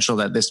potential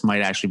that this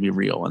might actually be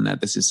real and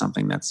that this is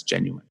something that's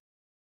genuine.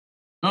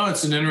 Oh,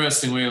 it's an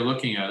interesting way of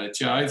looking at it.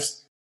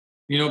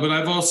 Yeah, but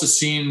I've also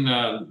seen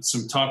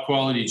some top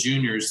quality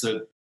juniors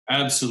that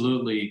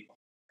absolutely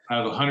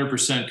have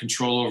 100%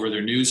 control over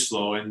their news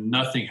flow, and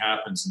nothing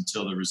happens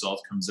until the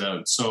result comes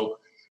out. So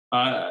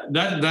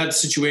that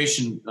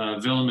situation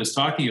Willem is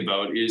talking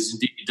about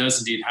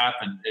does indeed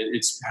happen.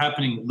 It's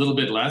happening a little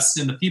bit less.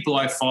 And the people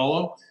I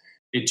follow,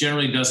 it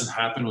generally doesn't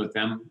happen with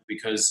them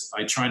because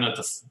I try not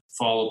to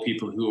follow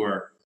people who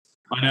are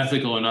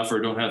unethical enough or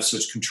don't have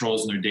such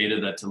controls in their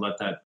data that to let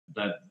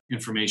that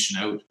information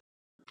out.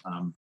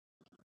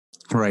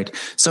 Right.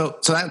 So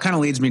that kind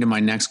of leads me to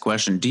my next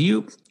question. Do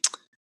you,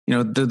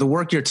 the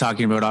work you're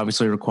talking about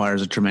obviously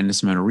requires a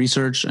tremendous amount of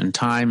research and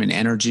time and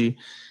energy.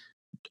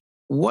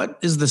 What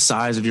is the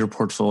size of your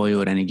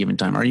portfolio at any given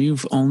time? Are you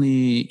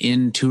only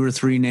in 2 or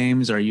 3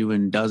 names? Are you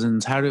in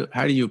dozens? How do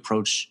you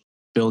approach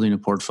building a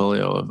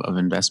portfolio of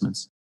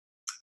investments?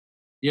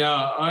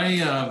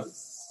 Yeah,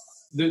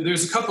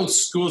 there's a couple of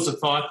schools of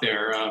thought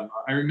there.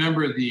 I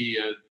remember the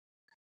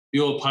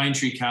old Pine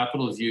Tree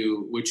Capital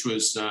view, which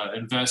was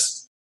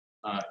invest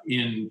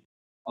in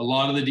a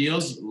lot of the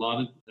deals,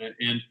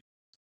 and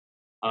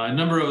a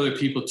number of other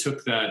people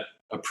took that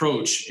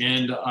approach,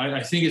 and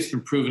I think it's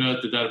been proven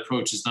out that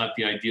approach is not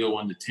the ideal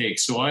one to take.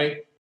 So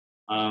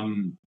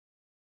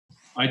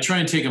I try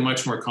and take a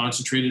much more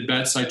concentrated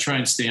bet. So I try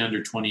and stay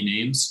under 20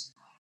 names.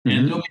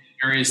 And they'll be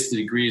in various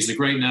degrees. Like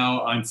right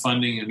now, I'm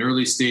funding an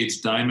early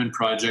stage diamond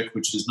project,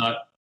 which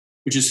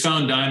has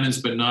found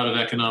diamonds, but not of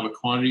economic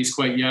quantities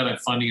quite yet. I'm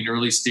funding an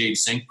early stage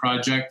zinc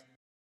project,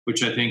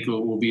 which I think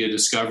will be a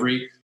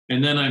discovery.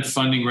 And then I'm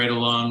funding right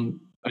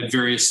along at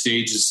various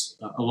stages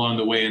along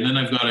the way. And then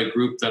I've got a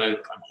group that I'm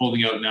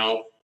holding out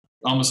now,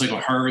 almost like a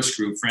harvest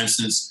group. For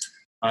instance,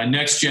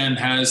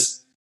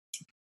 NextGen's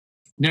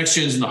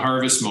in the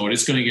harvest mode.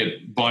 It's going to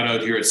get bought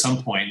out here at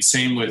some point.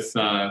 Same with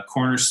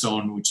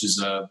Cornerstone, which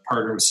is a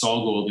partner with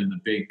SolGold in the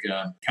big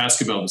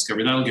Cascabel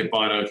discovery. That'll get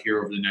bought out here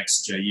over the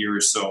next year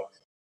or so.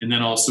 And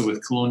then also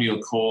with Colonial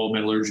Coal,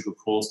 metallurgical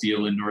coal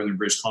deal in northern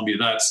British Columbia,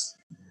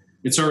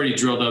 it's already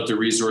drilled out the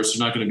resource.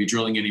 They're not going to be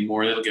drilling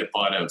anymore. That'll get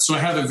bought out. So I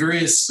have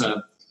various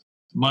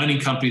mining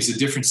companies at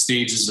different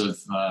stages of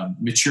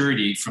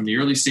maturity, from the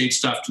early stage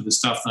stuff to the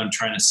stuff that I'm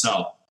trying to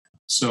sell.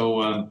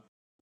 So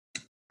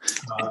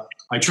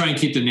I try and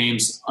keep the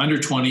names under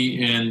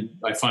 20, and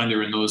I find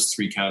they're in those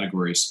three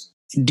categories.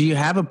 Do you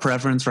have a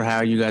preference for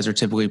how you guys are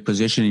typically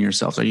positioning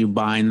yourselves? Are you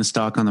buying the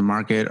stock on the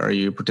market? Are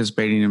you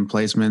participating in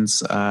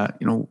placements?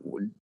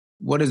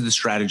 What is the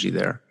strategy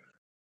there?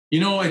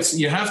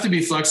 You have to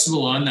be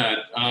flexible on that.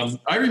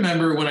 I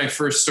remember when I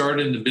first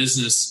started in the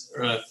business,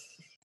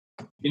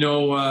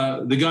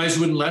 the guys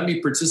wouldn't let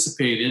me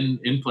participate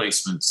in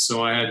placements.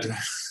 So I had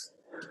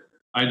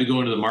to go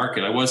into the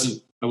market. I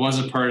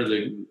wasn't part of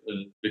the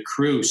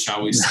crew,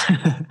 shall we say.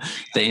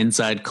 The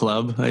inside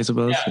club, I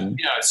suppose.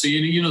 Yeah. So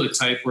you know the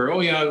type where,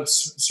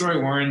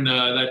 sorry, Warren,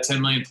 that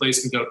 10 million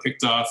placement got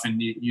picked off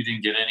and you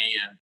didn't get any,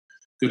 and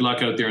good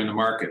luck out there in the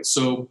market.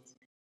 So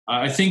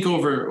I think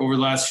over the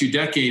last few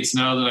decades,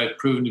 now that I've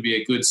proven to be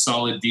a good,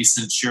 solid,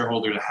 decent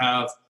shareholder to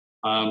have,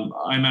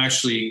 I'm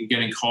actually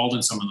getting called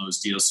in some of those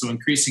deals. So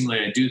increasingly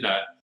I do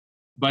that.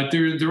 But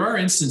there are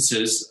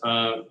instances,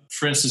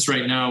 for instance,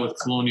 right now with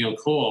Colonial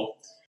Coal,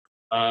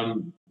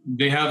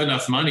 they have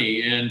enough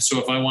money. And so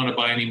if I want to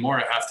buy any more,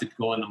 I have to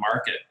go in the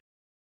market.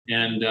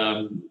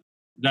 And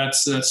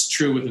that's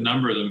true with a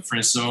number of them. For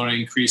instance, I want to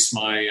increase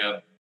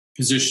my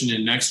position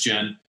in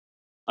NextGen,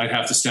 I'd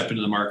have to step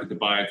into the market to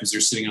buy it because they're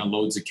sitting on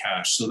loads of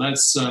cash. So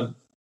that's so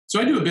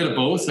I do a bit of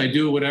both. I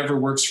do whatever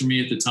works for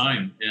me at the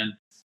time.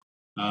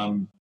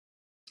 And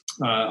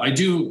I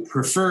do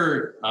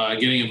prefer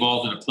getting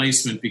involved in a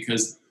placement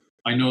because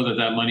I know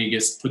that money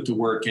gets put to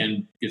work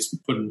and gets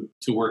put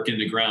to work in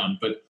the ground.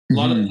 But a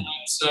lot of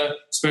times,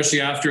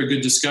 especially after a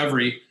good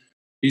discovery,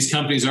 these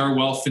companies are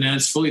well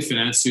financed, fully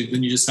financed. So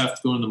then you just have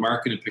to go in the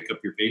market and pick up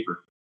your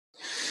paper.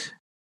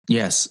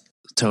 Yes,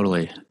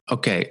 totally.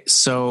 Okay,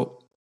 so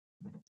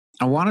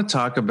I want to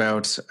talk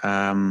about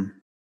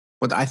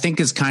what I think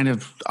is kind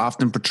of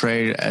often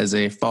portrayed as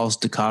a false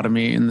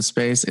dichotomy in the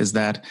space, is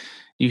that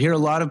you hear a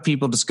lot of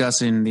people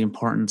discussing the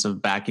importance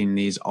of backing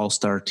these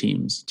all-star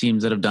teams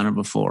that have done it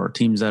before,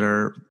 teams that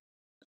are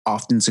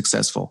often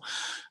successful.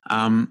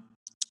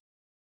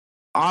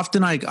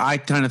 Often I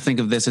kind of think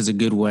of this as a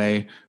good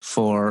way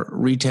for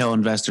retail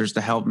investors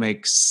to help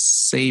make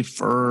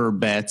safer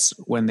bets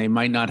when they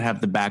might not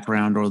have the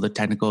background or the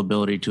technical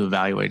ability to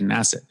evaluate an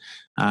asset.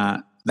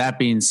 That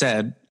being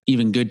said,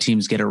 even good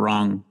teams get it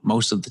wrong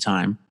most of the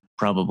time,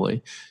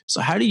 probably.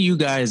 So how do you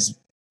guys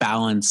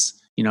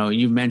balance,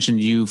 you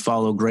mentioned you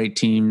follow great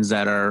teams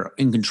that are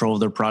in control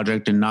of their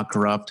project and not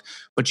corrupt,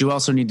 but you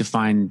also need to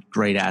find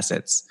great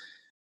assets.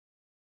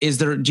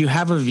 Do you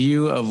have a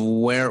view of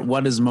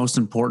what is most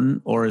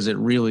important, or is it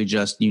really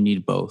just you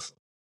need both?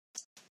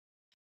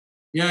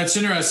 Yeah, it's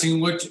interesting.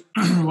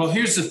 Well,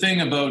 here's the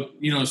thing about,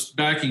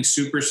 backing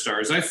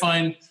superstars. I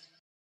find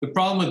the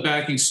problem with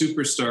backing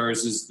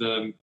superstars is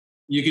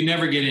you can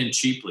never get in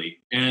cheaply,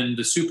 and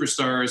the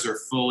superstars are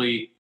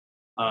fully,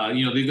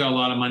 they've got a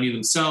lot of money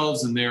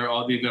themselves, and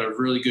they've got a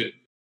really good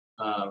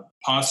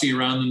posse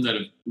around them that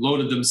have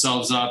loaded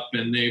themselves up,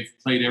 and they've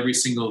played every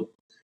single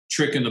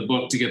trick in the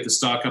book to get the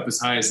stock up as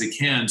high as they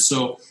can.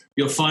 So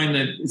you'll find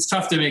that it's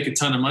tough to make a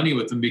ton of money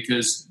with them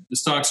because the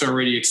stock's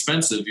already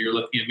expensive. You're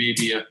looking at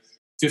maybe a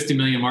 50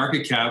 million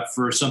market cap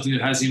for something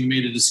that hasn't even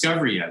made a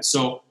discovery yet.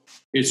 So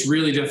it's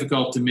really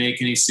difficult to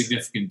make any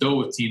significant dough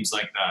with teams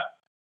like that.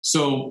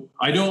 So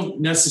I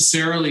don't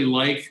necessarily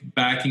like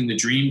backing the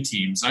dream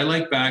teams. I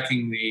like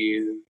backing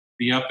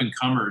the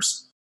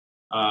up-and-comers.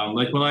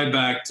 Like when I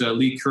backed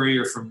Lee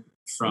Currier from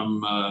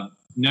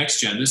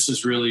NextGen, this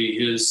was really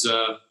his...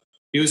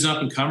 he was an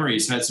up-and-comer.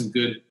 He's had some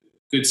good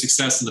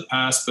success in the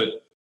past,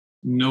 but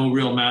no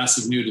real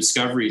massive new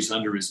discoveries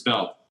under his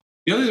belt.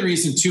 The other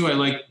reason, too, I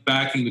like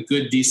backing the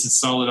good, decent,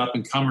 solid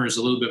up-and-comers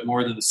a little bit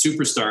more than the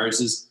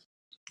superstars is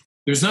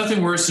there's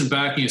nothing worse than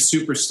backing a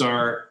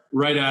superstar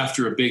right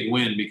after a big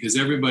win, because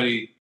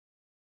everybody,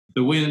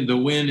 the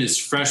win is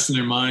fresh in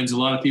their minds. A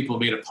lot of people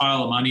made a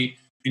pile of money,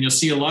 and you'll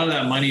see a lot of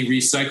that money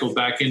recycled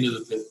back into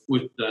the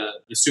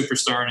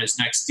superstar in his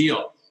next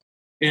deal.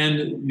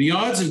 And the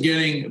odds of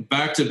getting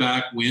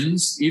back-to-back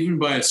wins, even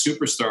by a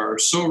superstar, are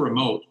so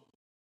remote.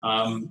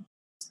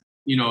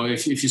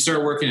 If you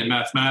start working it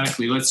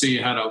mathematically, let's say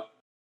you had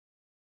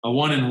a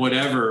one in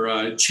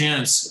whatever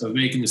chance of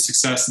making the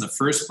success in the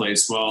first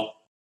place. Well,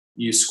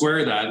 you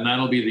square that, and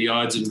that'll be the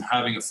odds of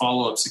having a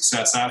follow-up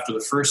success after the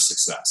first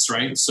success,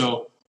 right?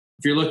 So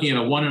if you're looking at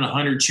a 1 in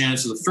 100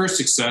 chance of the first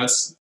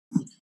success,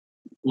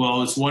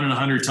 well, it's 1 in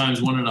 100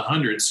 times 1 in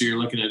 100. So you're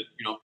looking at,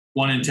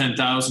 1 in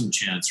 10,000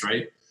 chance,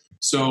 right?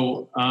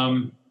 So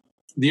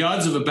the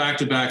odds of a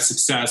back-to-back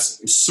success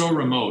is so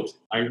remote.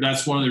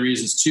 That's one of the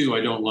reasons too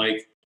I don't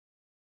like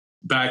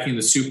backing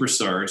the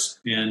superstars.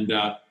 And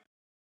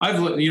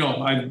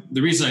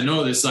the reason I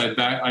know this, I've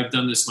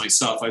done this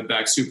myself. I've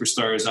backed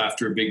superstars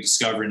after a big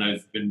discovery, and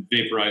I've been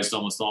vaporized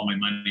almost all my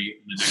money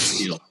in the next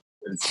deal.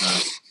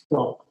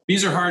 So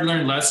these are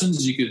hard-learned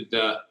lessons. You could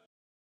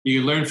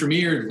learn from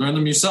me or learn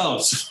them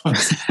yourselves.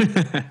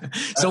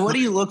 So what do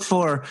you look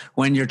for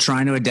when you're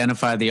trying to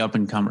identify the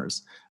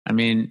up-and-comers? I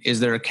mean, is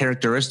there a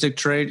characteristic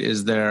trait?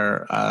 Is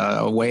there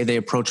a way they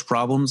approach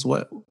problems?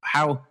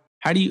 How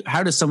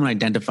does someone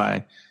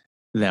identify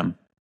them?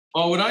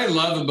 Well, what I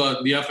love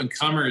about the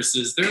up-and-comers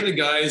is they're the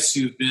guys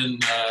who've been,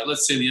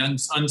 let's say, the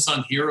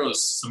unsung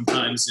heroes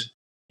sometimes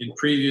in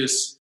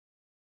previous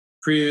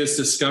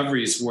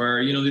discoveries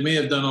where, they may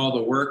have done all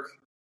the work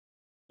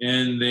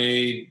and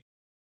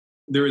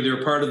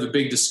they're part of the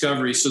big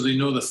discovery, so they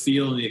know the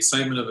feel and the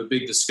excitement of a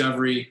big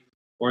discovery,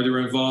 or they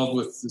were involved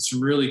with some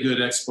really good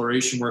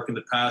exploration work in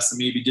the past that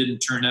maybe didn't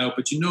turn out,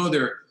 but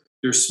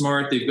they're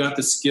smart, they've got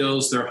the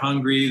skills, they're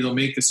hungry, they'll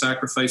make the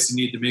sacrifice they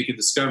need to make a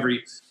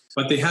discovery,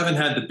 but they haven't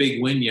had the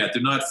big win yet.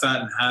 They're not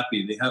fat and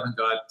happy. They haven't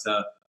got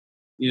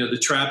the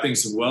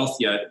trappings of wealth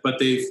yet, but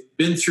they've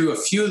been through a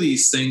few of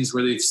these things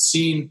where they've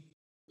seen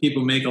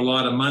people make a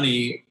lot of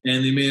money,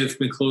 and they may have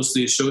been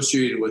closely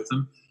associated with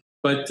them.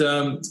 But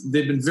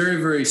they've been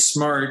very, very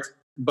smart,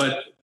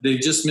 but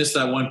they've just missed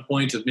that one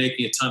point of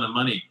making a ton of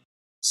money.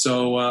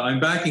 So I'm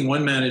backing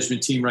one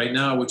management team right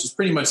now, which is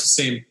pretty much the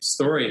same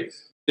story.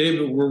 They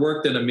were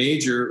worked at a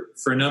major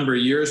for a number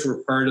of years.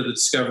 We're part of the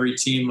discovery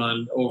team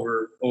on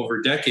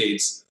over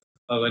decades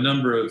of a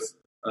number of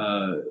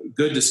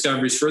good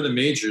discoveries for the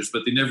majors,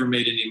 but they never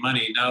made any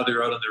money. Now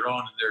they're out on their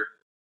own, and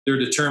they're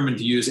determined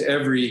to use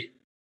every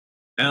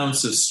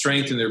ounce of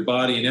strength in their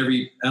body and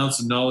every ounce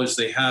of knowledge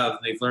they have, and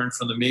they've learned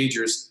from the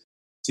majors,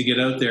 to get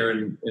out there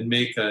and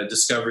make a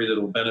discovery that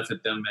will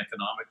benefit them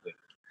economically.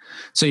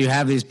 So you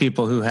have these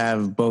people who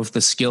have both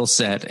the skill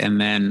set and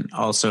then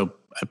also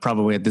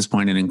probably at this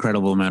point an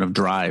incredible amount of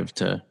drive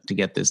to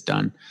get this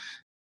done.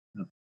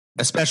 Yeah.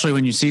 Especially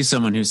when you see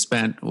someone who's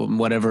spent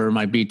whatever it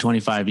might be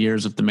 25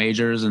 years with the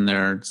majors, and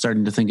they're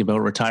starting to think about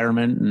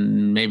retirement,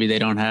 and maybe they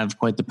don't have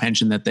quite the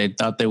pension that they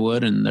thought they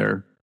would, and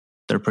they're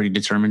pretty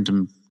determined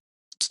to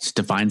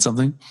find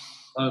something.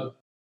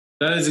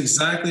 That is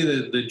exactly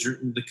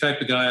the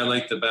type of guy I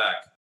like to back,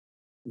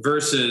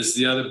 versus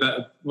the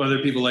other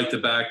people like to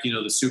back, the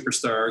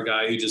superstar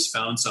guy who just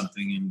found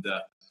something.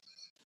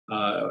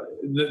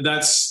 And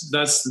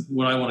that's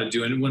what I want to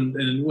do. And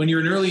when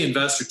you're an early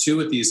investor too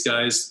with these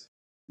guys,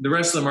 the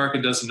rest of the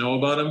market doesn't know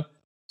about them,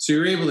 so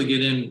you're able to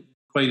get in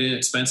quite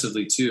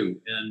inexpensively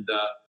too. And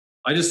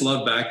I just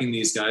love backing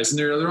these guys. And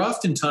they're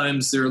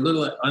oftentimes they're a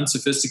little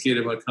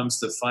unsophisticated when it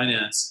comes to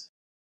finance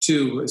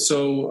too.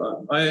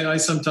 So I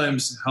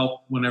sometimes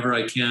help whenever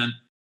I can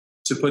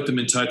to put them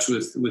in touch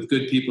with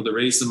good people to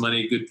raise the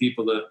money, good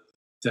people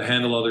to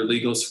handle all their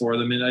legals for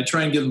them. And I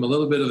try and give them a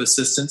little bit of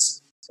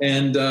assistance.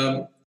 And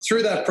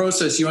through that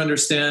process, you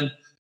understand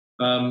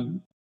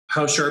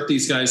how sharp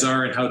these guys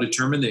are and how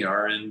determined they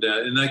are. And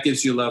that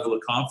gives you a level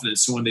of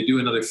confidence. So when they do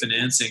another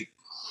financing,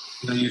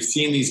 you've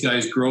seen these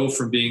guys grow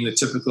from being the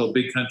typical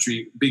big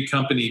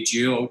company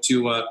geo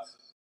to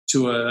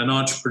an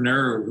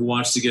entrepreneur who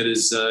wants to get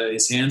his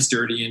hands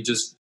dirty and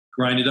just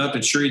grind it up.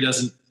 And sure, he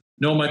doesn't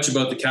know much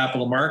about the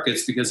capital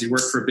markets because he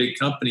worked for a big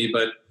company,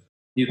 but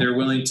they're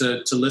willing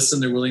to listen,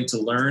 they're willing to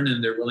learn,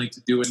 and they're willing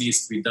to do what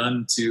needs to be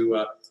done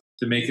to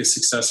make a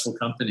successful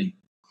company.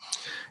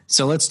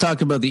 So let's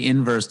talk about the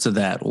inverse to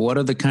that. What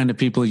are the kind of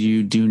people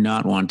you do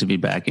not want to be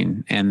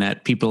backing, and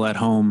that people at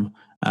home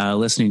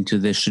listening to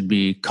this should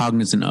be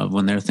cognizant of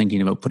when they're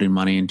thinking about putting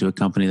money into a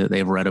company that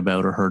they've read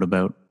about or heard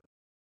about?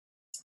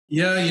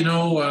 Yeah,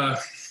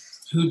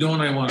 who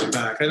don't I want to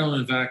back? I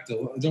don't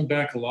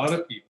back a lot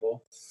of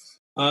people.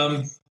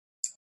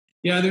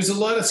 There's a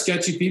lot of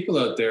sketchy people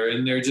out there,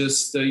 and they're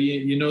just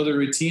the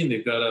routine.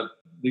 They've got a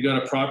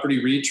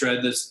property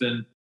retread that's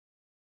been,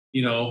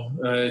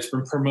 it's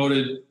been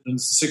promoted in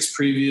 6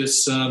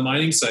 previous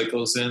mining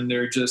cycles, and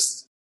they're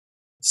just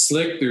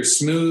slick, they're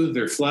smooth,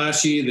 they're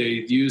flashy.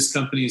 They use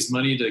companies'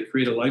 money to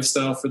create a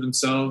lifestyle for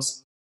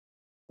themselves,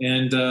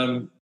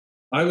 and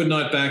I would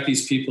not back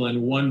these people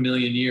in 1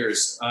 million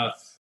years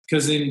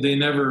because they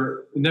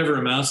never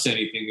amounts to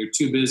anything. They're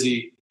too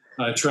busy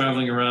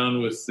traveling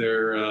around with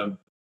their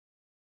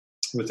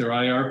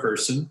IR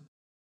person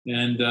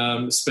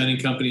and spending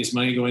companies'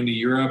 money going to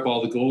Europe,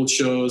 all the gold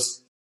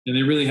shows, and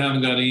they really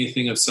haven't got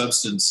anything of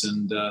substance.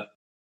 And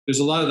there's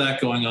a lot of that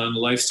going on.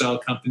 Lifestyle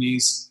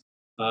companies,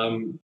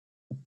 you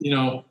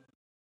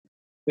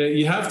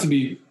have to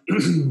be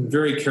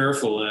very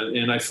careful.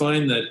 And I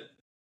find that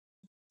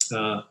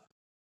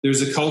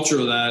there's a culture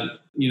of that,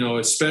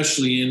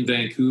 especially in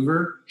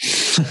Vancouver.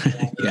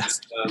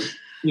 Yes.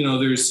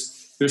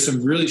 There's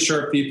some really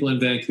sharp people in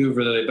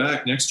Vancouver that I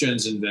back.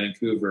 NextGen's in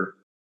Vancouver.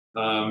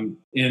 And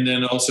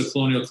then also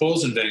Colonial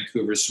Coal's in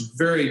Vancouver. Some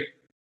very,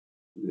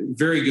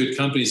 very good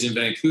companies in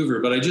Vancouver.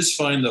 But I just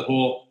find the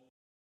whole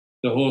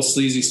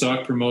sleazy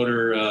stock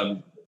promoter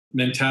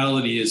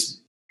mentality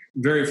is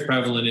very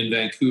prevalent in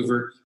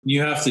Vancouver.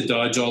 You have to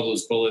dodge all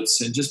those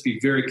bullets and just be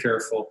very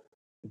careful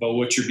about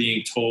what you're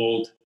being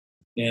told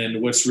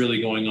and what's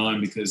really going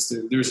on, because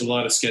there's a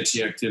lot of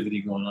sketchy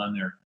activity going on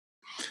there.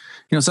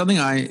 Something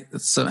I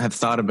have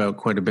thought about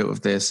quite a bit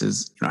with this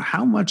is,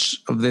 how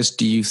much of this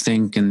do you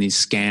think in these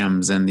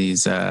scams and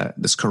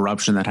this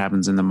corruption that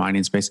happens in the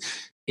mining space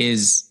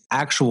is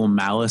actual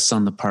malice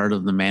on the part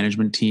of the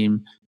management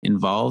team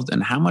involved,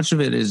 and how much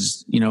of it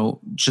is,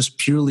 just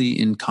purely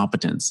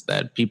incompetence,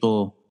 that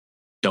people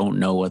don't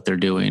know what they're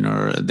doing,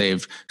 or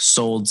they've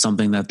sold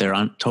something that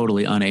they're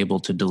totally unable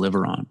to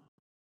deliver on?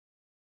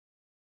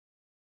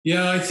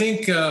 Yeah, I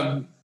think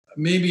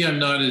maybe I'm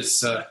not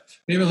as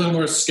maybe a little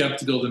more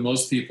skeptical than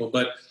most people,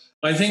 but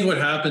I think what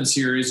happens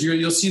here is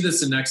you'll see this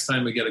the next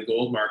time we get a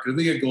gold market. If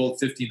we get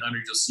gold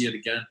 1,500, you'll see it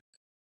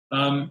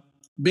again.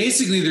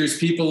 Basically, there's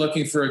people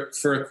looking for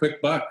a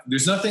quick buck.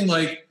 There's nothing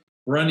like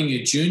running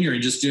a junior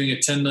and just doing a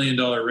 $10 million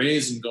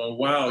raise and going,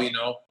 wow,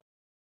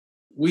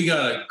 we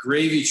got a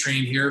gravy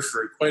train here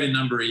for quite a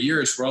number of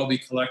years where I'll be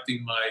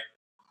collecting my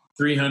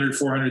 $300,000,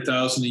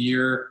 $400,000 a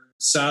year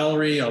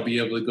salary. I'll be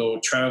able to go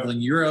traveling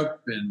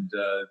Europe and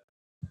the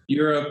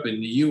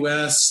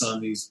US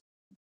on these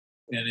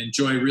and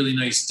enjoy really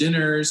nice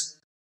dinners.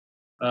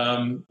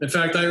 In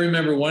fact, I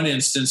remember one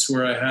instance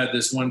where I had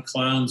this one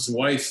clown's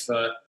wife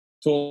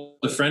told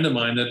a friend of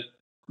mine that,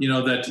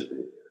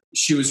 that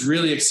she was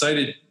really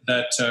excited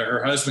that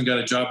her husband got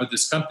a job at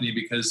this company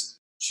because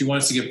she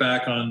wants to get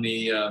back on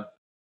the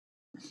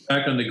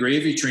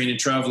gravy train and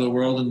travel the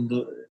world and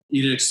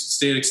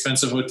stay at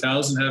expensive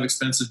hotels and have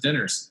expensive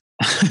dinners.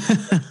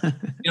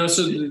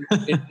 So in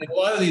a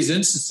lot of these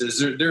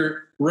instances,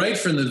 they're right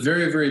from the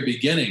very, very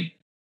beginning.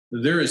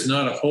 There is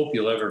not a hope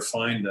you'll ever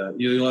find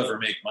you'll ever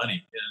make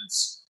money, and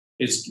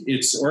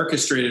it's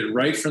orchestrated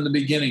right from the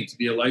beginning to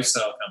be a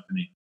lifestyle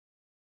company.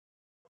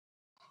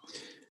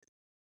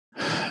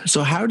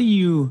 So, how do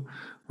you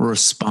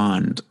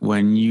respond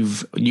when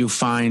you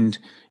find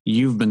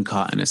you've been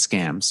caught in a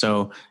scam?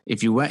 So,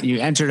 if you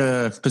entered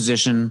a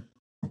position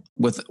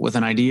with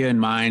an idea in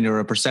mind or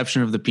a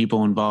perception of the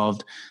people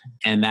involved,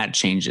 and that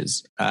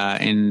changes.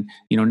 And,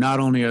 not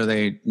only are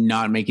they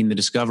not making the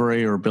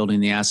discovery or building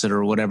the asset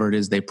or whatever it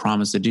is they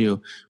promise to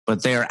do,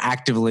 but they are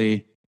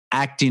actively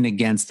acting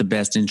against the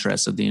best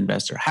interests of the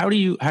investor. How do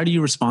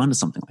you respond to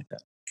something like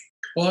that?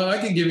 Well, I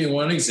can give you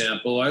one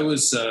example. I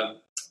was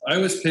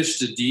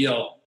pitched a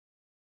deal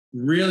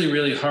really,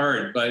 really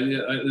hard, but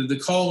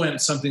the call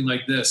went something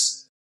like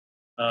this.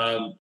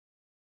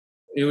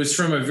 It was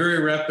from a very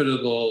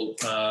reputable,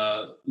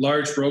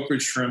 large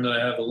brokerage firm that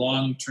I have a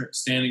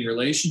long-standing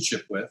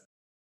relationship with.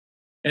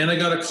 And I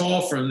got a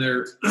call from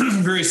their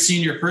very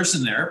senior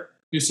person there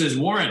who says,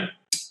 Warren,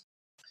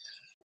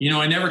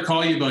 I never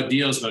call you about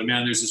deals, but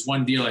man, there's this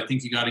one deal I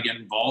think you got to get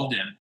involved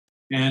in.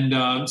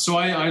 And so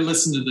I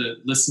listened to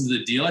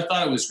the deal. I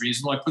thought it was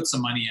reasonable. I put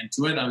some money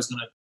into it. I was going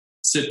to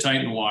sit tight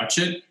and watch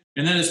it.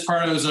 And then as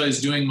I was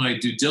doing my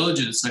due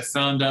diligence, I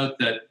found out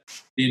that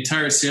the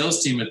entire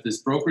sales team at this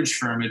brokerage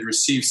firm had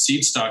received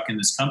seed stock in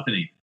this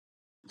company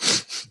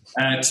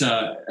at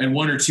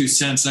 1 or 2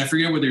 cents. And I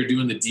forget what they were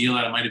doing the deal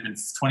at. It might have been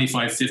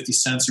 25, 50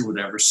 cents or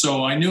whatever.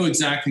 So I knew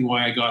exactly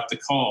why I got the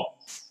call.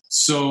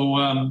 So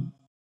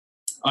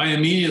I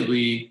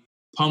immediately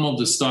pummeled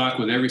the stock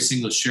with every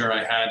single share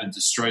I had and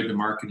destroyed the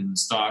market in the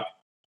stock.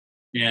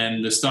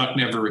 And the stock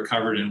never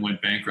recovered and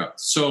went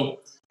bankrupt. So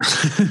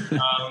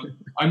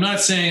I'm not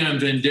saying I'm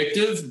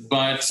vindictive,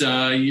 but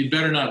you'd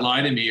better not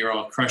lie to me or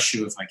I'll crush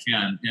you if I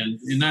can. And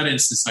in that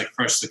instance, I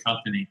crushed the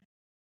company.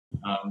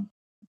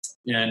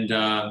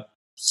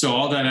 So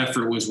all that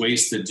effort was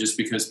wasted just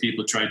because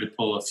people tried to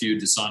pull a few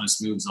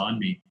dishonest moves on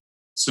me.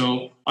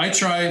 So I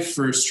try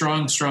for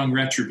strong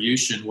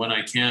retribution when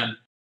I can.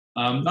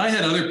 I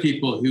had other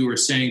people who were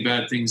saying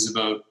bad things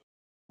about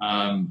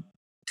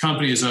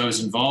companies I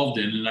was involved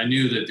in, and I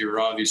knew that they were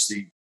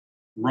obviously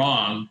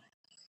wrong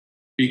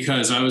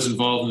because I was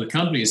involved in the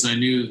companies. I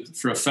knew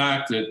for a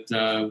fact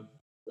that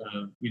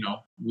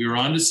we were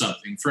onto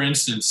something. For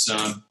instance,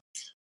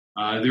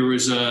 there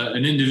was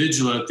an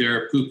individual out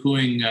there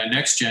poo-pooing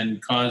NextGen,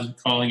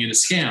 calling it a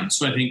scam.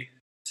 So I think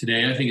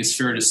it's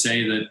fair to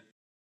say that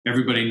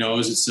everybody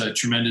knows it's a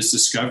tremendous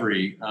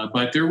discovery.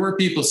 But there were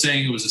people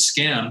saying it was a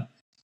scam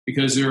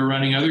because they were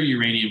running other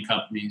uranium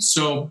companies.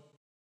 So,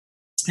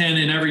 and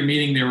in every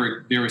meeting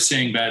they were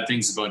saying bad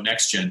things about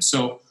NextGen.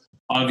 So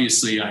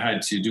obviously I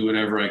had to do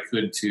whatever I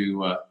could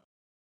to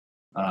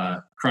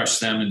crush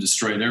them and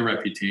destroy their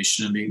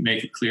reputation and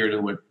make it clear to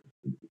what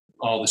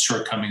all the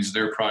shortcomings of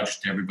their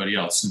project to everybody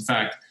else. In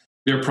fact,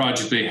 their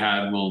project they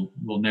had will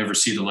never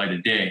see the light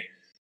of day.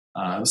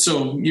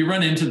 So you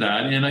run into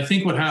that. And I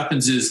think what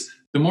happens is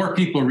the more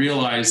people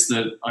realize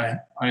that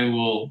I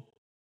will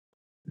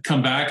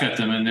come back at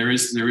them, and there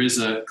is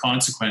a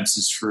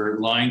consequences for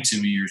lying to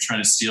me or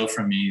trying to steal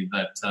from me,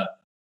 that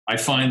I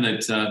find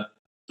that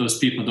those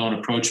people don't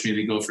approach me.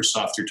 They go for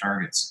softer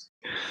targets.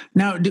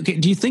 Now,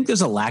 do you think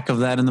there's a lack of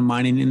that in the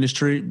mining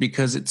industry?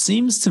 Because it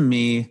seems to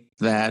me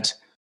that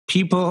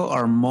people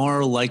are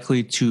more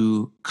likely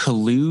to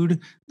collude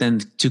than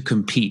to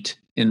compete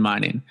in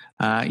mining.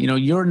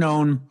 You're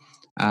known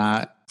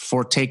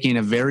for taking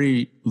a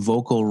very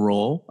vocal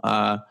role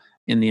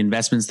in the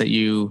investments that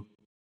you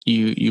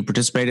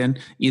participate in,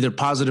 either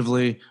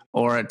positively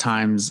or at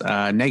times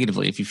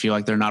negatively, if you feel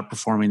like they're not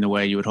performing the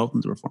way you would hope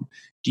them to perform.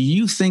 Do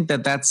you think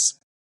that that's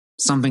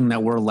something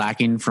that we're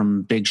lacking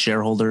from big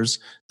shareholders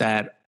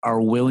that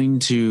are willing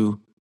to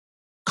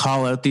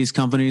call out these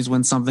companies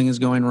when something is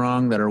going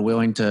wrong, that are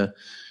willing to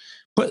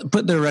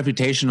put their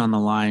reputation on the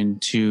line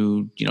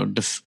to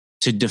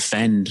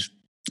defend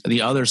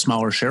the other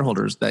smaller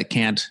shareholders that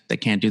can't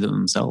do that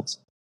themselves?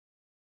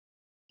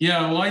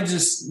 Yeah, well, I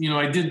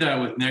did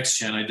that with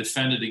NextGen. I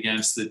defended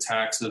against the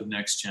attacks of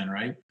NextGen,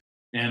 right?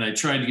 And I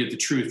tried to get the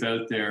truth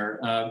out there.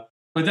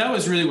 But that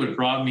was really what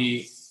brought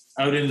me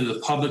out into the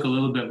public a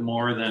little bit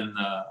more than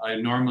I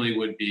normally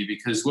would be,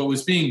 because what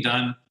was being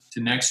done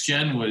to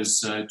NextGen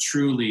was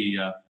truly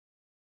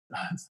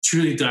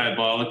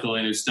diabolical,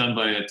 and it was done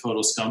by a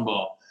total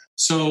scumball.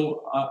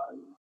 So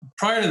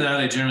prior to that,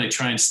 I generally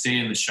try and stay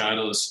in the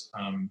shadows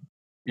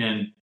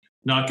and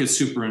not get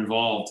super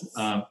involved.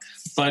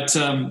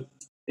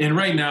 And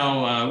right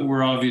now,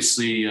 we're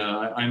obviously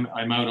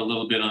I'm out a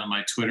little bit on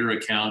my Twitter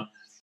account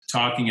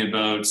talking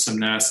about some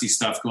nasty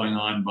stuff going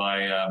on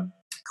by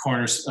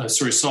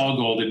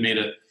SolGold had made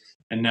a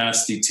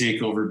nasty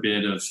takeover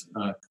bid of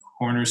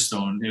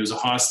Cornerstone. It was a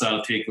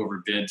hostile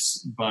takeover bid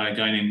by a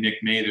guy named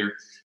Nick Mather,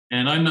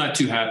 and I'm not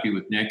too happy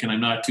with Nick, and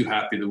I'm not too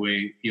happy the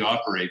way he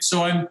operates.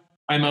 So I'm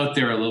out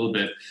there a little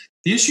bit.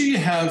 The issue you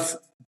have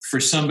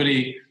for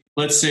somebody,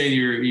 let's say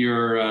you've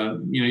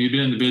been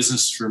in the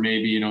business for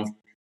maybe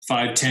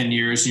 5-10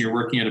 years, and you're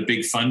working at a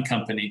big fund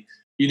company.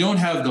 You don't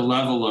have the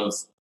level of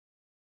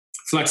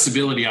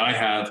flexibility I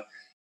have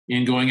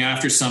in going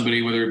after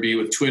somebody, whether it be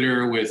with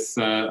Twitter, with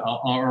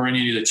or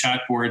any of the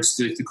chat boards,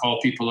 to call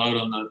people out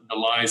on the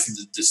lies and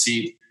the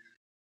deceit.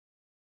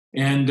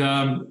 And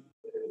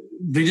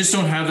they just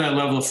don't have that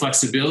level of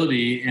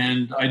flexibility.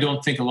 And I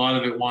don't think a lot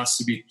of it wants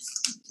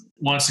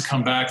to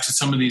come back to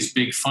some of these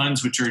big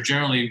funds, which are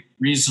generally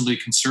reasonably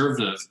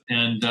conservative.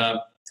 And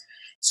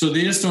so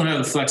they just don't have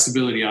the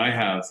flexibility I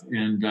have.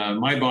 And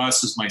my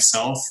boss is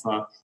myself.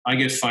 I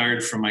get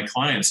fired from my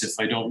clients if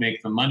I don't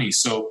make the money.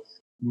 So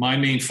my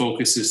main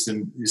focus is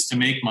to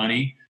make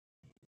money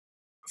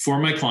for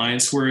my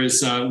clients.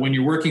 Whereas when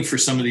you're working for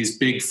some of these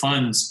big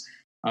funds,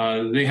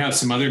 they have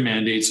some other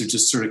mandates of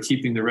just sort of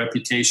keeping the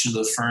reputation of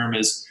the firm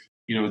as,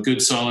 a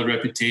good, solid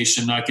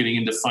reputation, not getting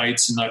into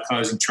fights and not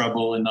causing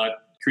trouble and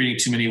not creating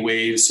too many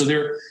waves. So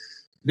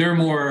they're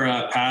more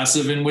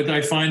passive. And what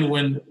I find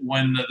when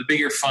the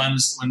bigger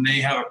funds, when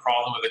they have a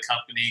problem with a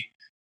company,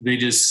 they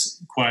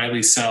just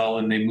quietly sell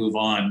and they move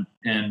on.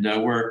 And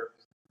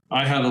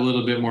I have a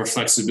little bit more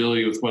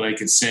flexibility with what I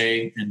could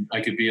say, and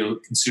I could be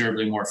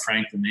considerably more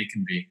frank than they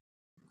can be.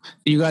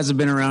 You guys have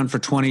been around for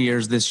 20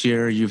 years this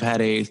year. You've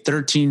had a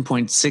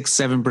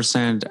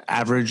 13.67%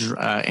 average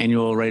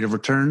annual rate of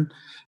return.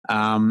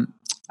 I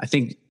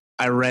think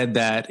I read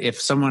that if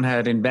someone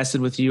had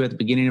invested with you at the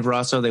beginning of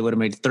Rosso, they would have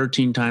made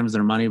 13 times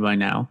their money by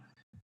now.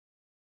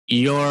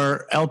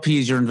 Your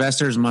LPs, your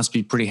investors must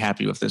be pretty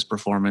happy with this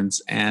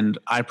performance. And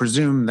I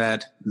presume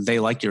that they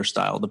like your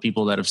style, the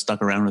people that have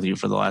stuck around with you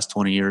for the last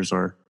 20 years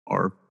or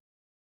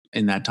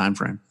in that time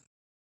frame.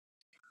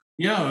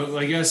 Yeah,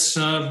 I guess,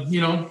 I've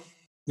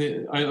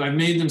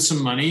made them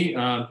some money.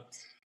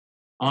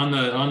 On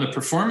the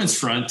performance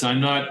front,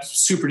 I'm not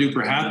super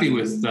duper happy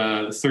with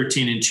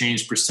 13 and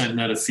change %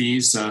 net of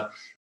fees.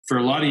 For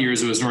a lot of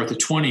years, it was north of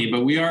 20,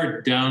 but we are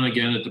down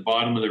again at the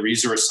bottom of the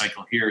resource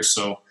cycle here.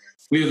 So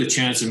we have the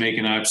chance to make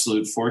an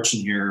absolute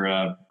fortune here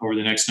over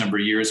the next number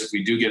of years if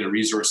we do get a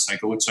resource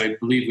cycle, which I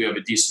believe we have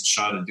a decent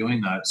shot at doing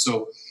that.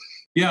 So,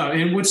 yeah,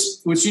 and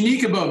what's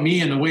unique about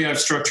me and the way I've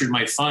structured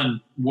my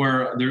fund,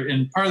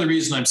 and part of the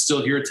reason I'm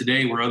still here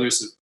today, where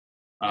others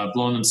have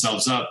blown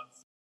themselves up,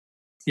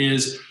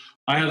 is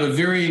I have a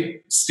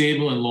very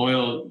stable and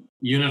loyal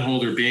unit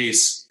holder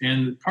base.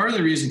 And part of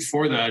the reason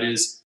for that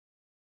is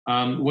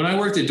when I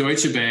worked at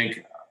Deutsche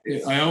Bank,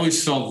 I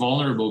always felt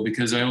vulnerable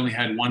because I only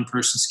had one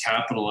person's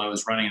capital I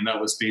was running, and that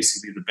was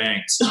basically the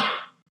banks.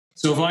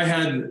 So if I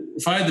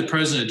had the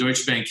president of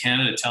Deutsche Bank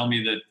Canada tell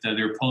me that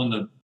they were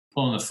pulling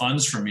the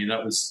funds from me,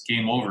 that was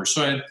game over.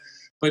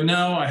 But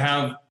now I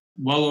have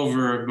well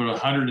over about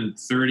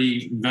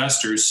 130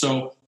 investors.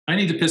 So I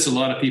need to piss a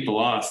lot of people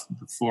off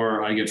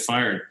before I get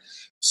fired.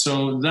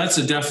 So that's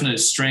a definite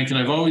strength. And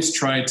I've always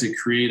tried to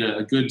create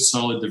a good,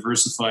 solid,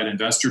 diversified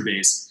investor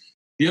base.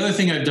 The other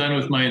thing I've done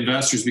with my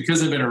investors,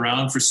 because I've been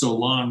around for so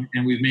long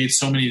and we've made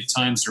so many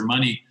times their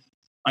money,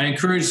 I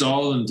encouraged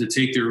all of them to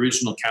take their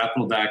original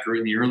capital back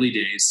in the early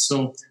days.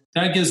 So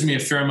that gives me a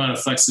fair amount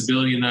of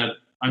flexibility in that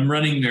I'm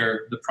running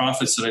the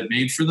profits that I've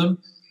made for them.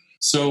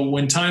 So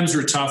when times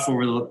were tough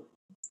over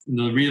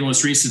the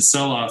most recent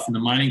sell-off in the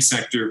mining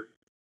sector,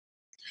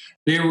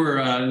 there were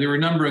a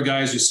number of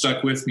guys who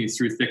stuck with me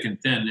through thick and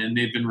thin, and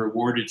they've been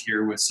rewarded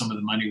here with some of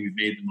the money we've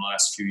made in the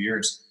last few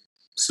years.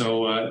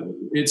 So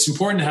it's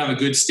important to have a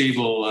good,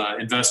 stable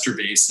investor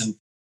base,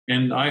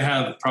 and I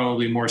have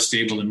probably more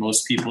stable than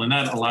most people, and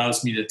that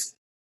allows me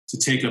to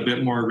take a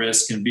bit more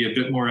risk and be a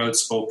bit more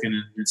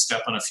outspoken and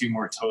step on a few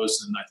more toes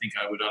than I think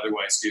I would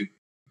otherwise do.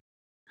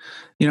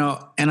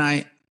 And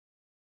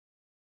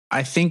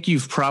I think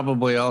you've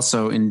probably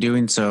also, in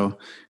doing so,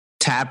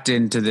 tapped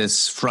into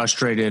this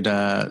frustrated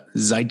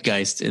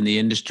zeitgeist in the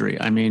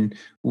industry. I mean,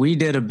 I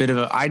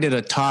did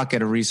a talk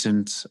at a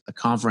recent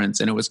conference,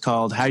 and it was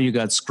called "How You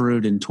Got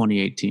Screwed in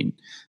 2018."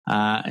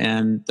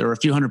 And there were a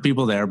few hundred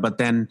people there, but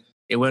then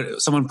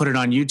someone put it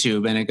on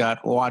YouTube, and it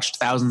got watched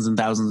thousands and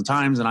thousands of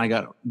times, and I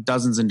got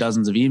dozens and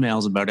dozens of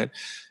emails about it.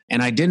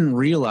 And I didn't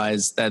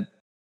realize that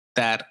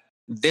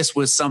this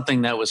was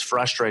something that was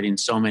frustrating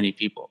so many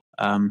people.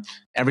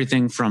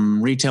 Everything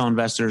from retail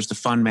investors to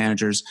fund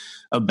managers,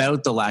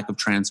 about the lack of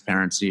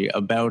transparency,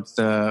 about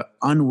the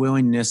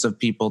unwillingness of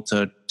people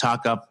to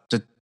talk up.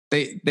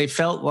 They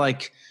felt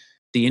like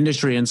the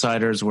industry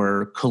insiders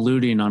were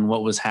colluding on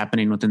what was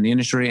happening within the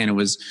industry, and it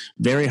was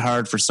very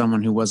hard for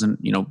someone who wasn't,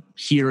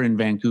 here in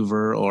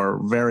Vancouver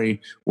or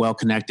very well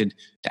connected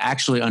to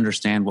actually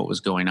understand what was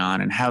going on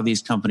and how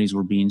these companies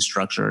were being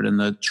structured and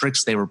the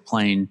tricks they were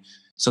playing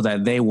so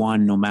that they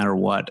won no matter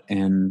what,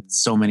 and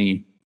so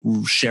many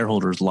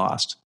shareholders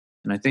lost.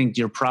 And I think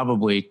you're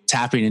probably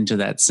tapping into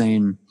that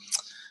same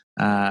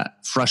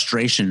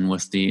frustration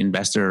with the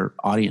investor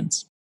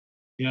audience.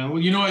 Yeah,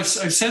 well, I've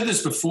said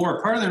this before.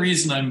 Part of the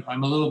reason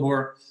I'm a little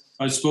more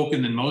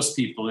outspoken than most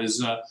people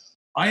is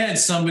I had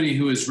somebody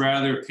who was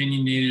rather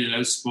opinionated and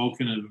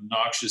outspoken and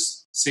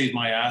obnoxious save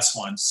my ass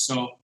once.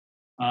 So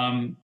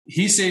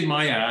he saved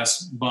my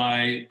ass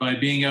by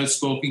being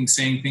outspoken,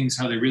 saying things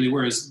how they really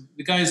were.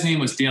 The guy's name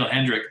was Dale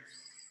Hendrick,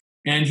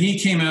 and he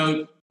came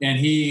out and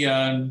he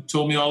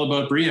told me all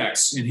about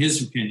Bre-X, in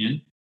his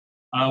opinion,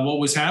 what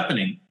was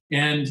happening.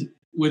 And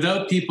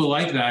without people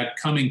like that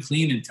coming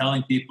clean and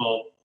telling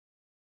people,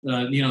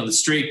 the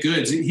straight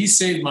goods, he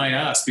saved my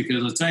ass,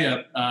 because I'll tell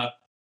you,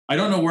 I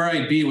don't know where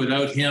I'd be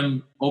without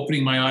him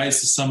opening my eyes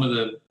to some of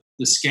the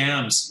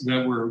scams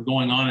that were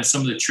going on and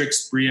some of the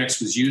tricks Bre-X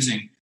was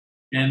using.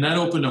 And that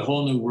opened a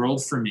whole new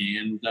world for me.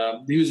 And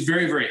he was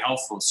very, very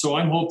helpful. So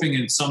I'm hoping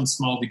in some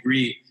small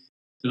degree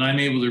that I'm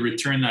able to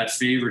return that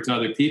favor to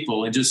other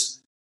people and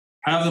just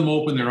have them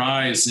open their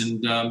eyes.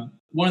 And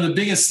one of the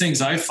biggest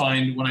things I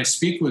find when I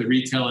speak with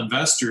retail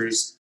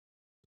investors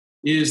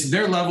is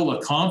their level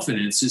of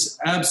confidence is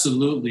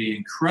absolutely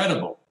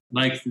incredible.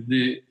 Like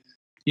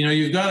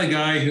you've got a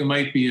guy who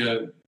might be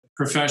a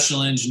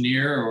professional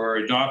engineer or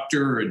a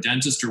doctor or a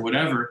dentist or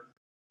whatever,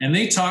 and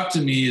they talk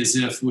to me as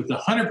if with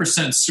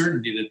 100%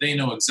 certainty that they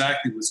know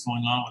exactly what's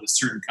going on with a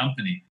certain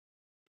company.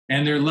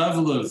 And their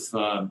level of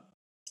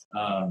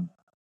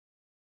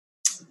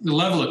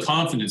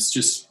confidence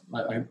just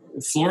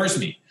floors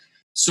me.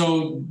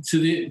 So to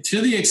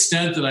the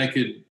extent that I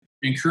could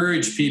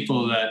encourage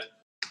people that,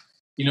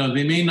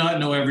 they may not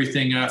know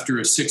everything after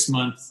a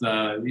 6-month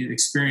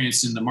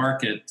experience in the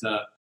market.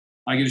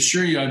 I can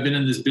assure you I've been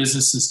in this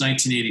business since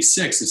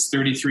 1986. It's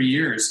 33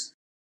 years.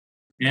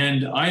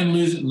 And I'm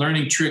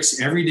learning tricks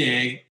every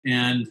day.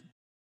 And,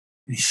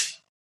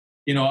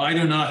 I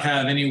do not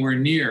have anywhere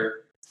near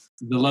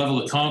the level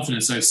of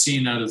confidence I've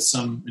seen out of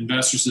some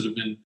investors that have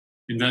been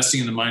investing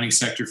in the mining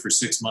sector for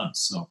 6 months.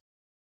 So,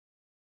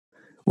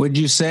 would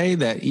you say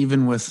that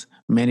even with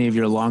many of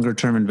your longer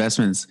term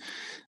investments,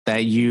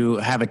 that you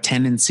have a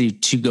tendency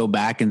to go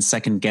back and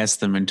second guess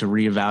them and to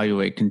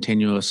reevaluate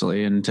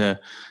continuously and to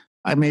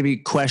maybe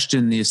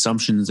question the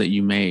assumptions that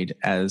you made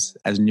as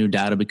new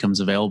data becomes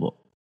available?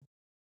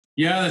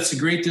 Yeah, that's a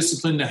great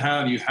discipline to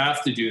have. You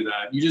have to do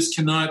that. You just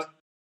cannot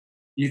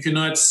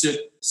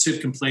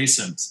sit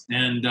complacent.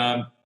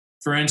 And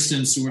for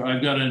instance,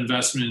 I've got an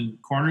investment in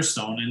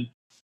Cornerstone,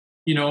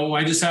 and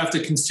I just have to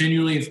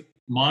continually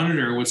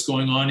monitor what's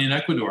going on in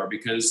Ecuador,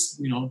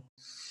 because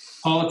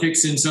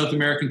politics in South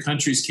American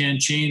countries can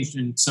change,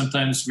 and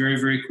sometimes very,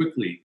 very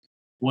quickly.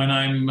 When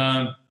I'm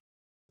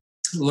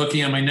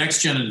looking at my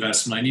next gen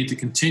investment, I need to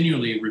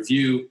continually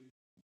review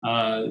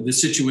the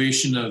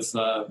situation of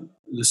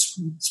the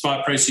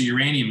spot price of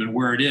uranium and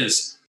where it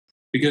is.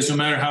 Because no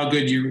matter how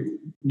good your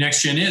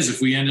next gen is,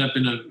 if we end up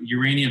in a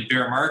uranium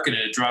bear market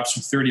and it drops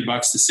from $30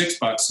 to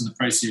 $6 in the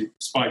price of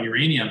spot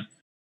uranium,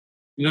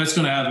 that's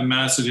going to have a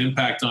massive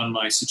impact on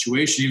my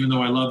situation. Even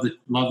though I love the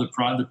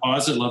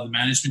deposit, love the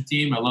management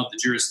team, I love the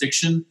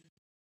jurisdiction,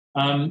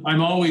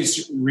 I'm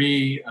always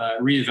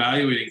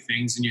reevaluating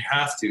things, and you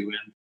have to.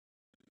 And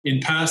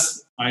in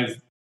past,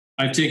 I've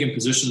taken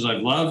positions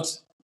I've loved,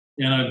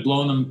 and I've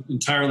blown them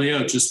entirely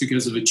out just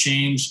because of a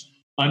change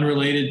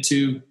unrelated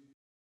to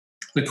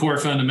the core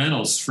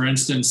fundamentals. For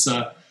instance,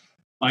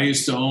 I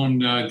used to own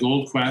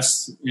Gold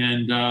Quest,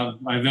 and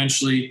I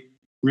eventually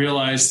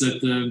realized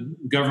that the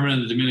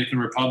government of the Dominican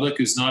Republic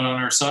is not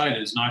on our side,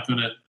 is not going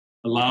to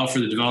allow for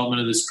the development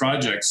of this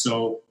project.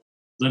 So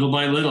little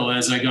by little,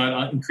 as I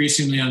got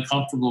increasingly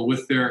uncomfortable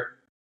with their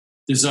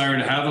desire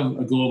to have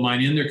a gold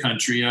mine in their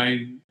country,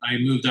 I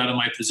moved out of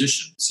my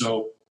position.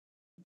 So,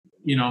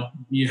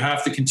 you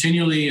have to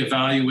continually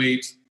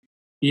evaluate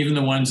even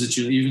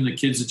the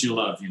kids that you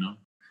love,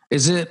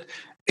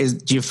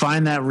 Do you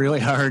find that really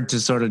hard to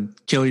sort of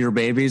kill your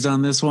babies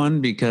on this one?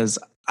 Because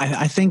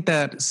I think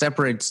that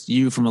separates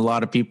you from a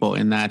lot of people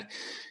in that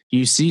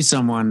you see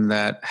someone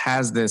that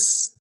has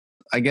this,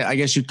 I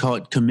guess you'd call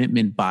it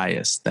commitment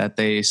bias, that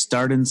they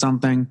start in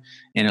something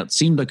and it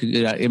seemed like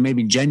it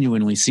maybe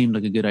genuinely seemed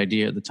like a good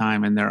idea at the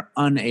time, and they're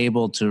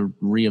unable to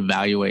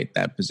reevaluate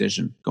that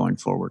position going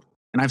forward.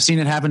 And I've seen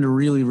it happen to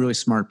really, really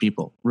smart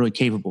people, really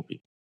capable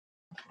people.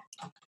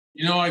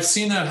 I've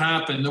seen that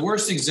happen. The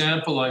worst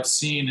example I've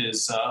seen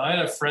is I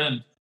had a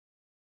friend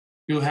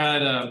who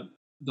had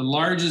the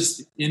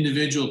largest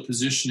individual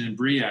position in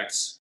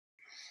Bre-X.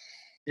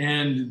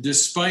 And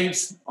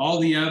despite all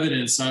the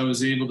evidence I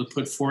was able to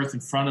put forth in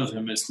front of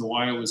him as to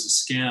why it was a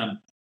scam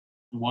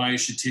and why he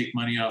should take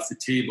money off the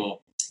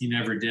table, he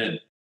never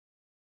did.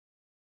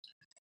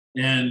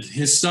 And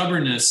his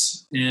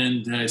stubbornness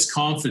and his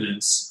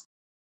confidence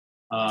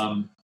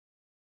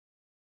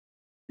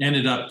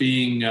ended up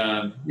being,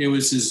 it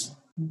was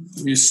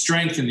his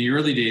strength in the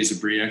early days of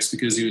Bre-X,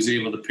 because he was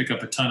able to pick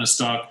up a ton of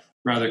stock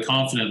rather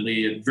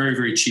confidently at very,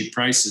 very cheap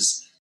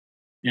prices.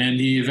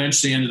 And he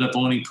eventually ended up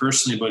owning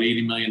personally about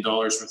 $80 million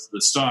worth of the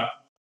stock.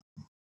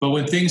 But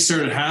when things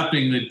started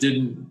happening that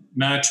didn't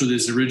match with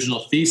his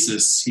original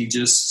thesis, he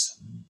just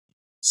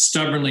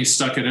stubbornly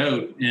stuck it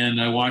out, and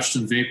I watched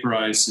him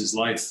vaporize his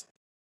life.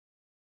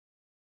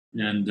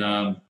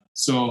 And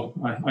so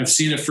I've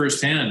seen it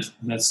firsthand.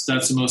 That's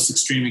the most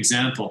extreme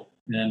example.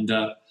 And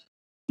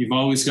you've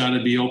always got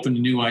to be open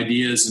to new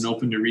ideas and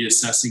open to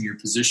reassessing your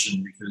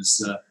position,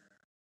 because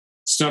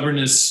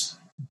stubbornness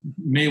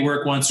may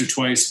work once or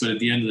twice, but at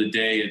the end of the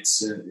day,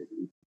 it's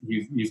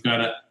you've got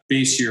to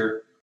base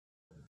your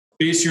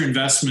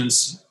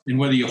investments and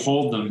whether you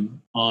hold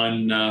them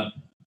on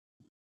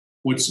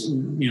what's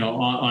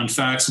on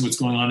facts and what's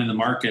going on in the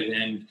market,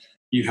 and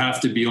you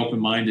have to be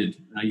open-minded.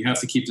 You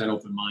have to keep that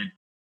open mind.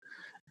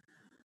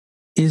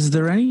 Is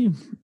there any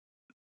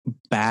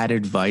bad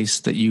advice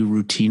that you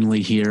routinely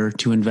hear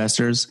to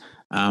investors?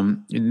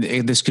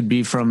 This could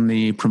be from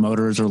the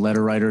promoters or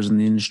letter writers in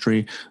the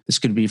industry. This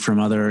could be from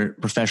other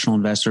professional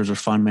investors or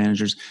fund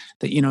managers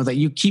that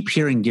you keep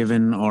hearing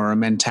given, or a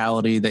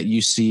mentality that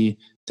you see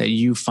that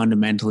you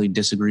fundamentally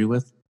disagree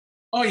with.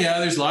 Oh yeah,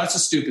 there's lots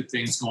of stupid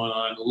things going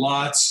on.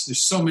 Lots.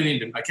 There's so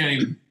many. I can't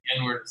even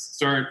begin where to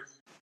start.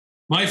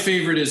 My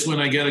favorite is when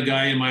I get a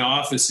guy in my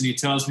office and he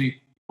tells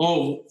me,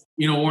 "Oh,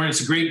 Warren,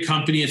 it's a great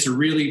company.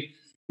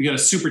 We got a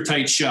super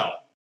tight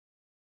shell."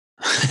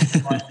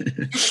 I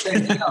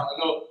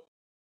go,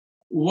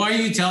 "Why are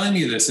you telling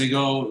me this?" I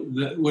go,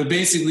 "What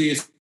basically a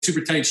super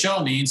tight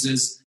shell means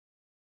is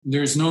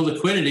there's no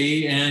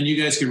liquidity, and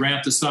you guys could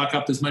ramp the stock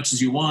up as much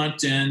as you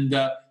want, and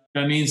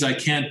that means I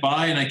can't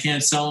buy and I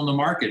can't sell in the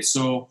market.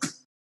 So,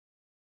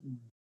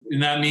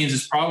 and that means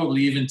it's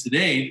probably even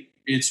today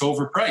it's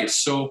overpriced.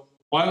 So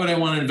why would I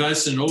want to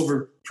invest in an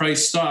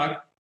overpriced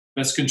stock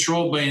that's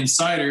controlled by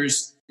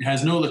insiders? It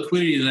has no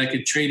liquidity that I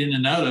could trade in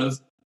and out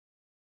of."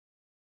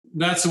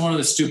 That's one of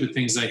the stupid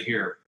things I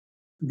hear.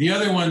 The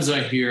other ones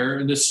I hear,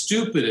 and the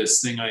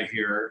stupidest thing I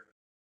hear,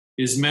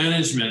 is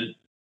management.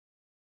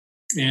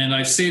 And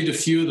I've saved a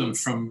few of them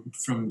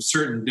from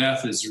certain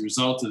death as a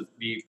result of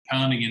me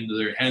pounding into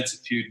their heads a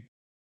few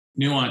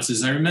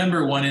nuances. I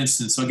remember one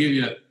instance, I'll give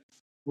you,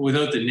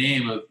 without the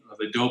name of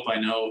a dope I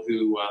know,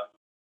 who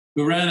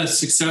ran a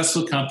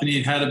successful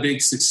company, had a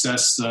big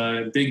success,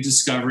 big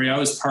discovery. I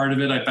was part of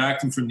it. I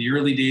backed him from the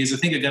early days. I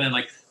think I got in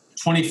like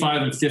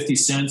 25 and 50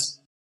 cents.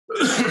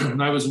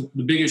 I was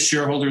the biggest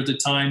shareholder at the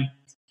time.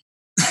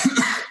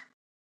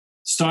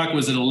 Stock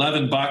was at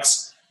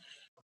 $11.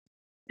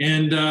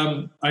 And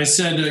I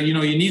said, you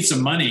need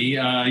some money.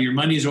 Your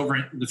money's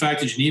over. The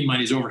fact that you need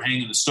money is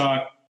overhanging the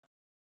stock.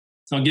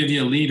 I'll give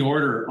you a lead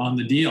order on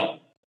the deal.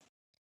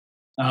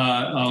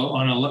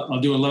 I'll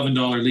do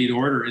 $11 lead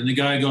order. And the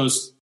guy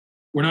goes,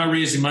 "We're not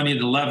raising money at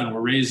 11.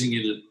 We're raising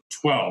it at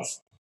 12.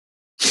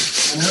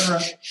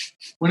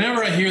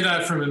 Whenever I hear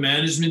that from a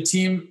management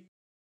team,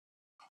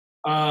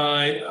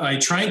 I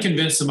try and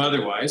convince them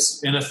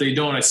otherwise. And if they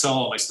don't, I sell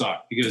all my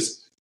stock,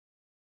 because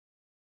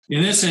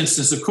in this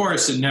instance, of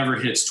course, it never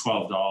hits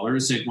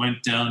 $12. It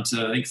went down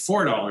to, I think,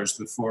 $4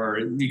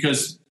 before,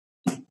 because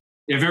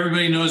if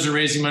everybody knows they're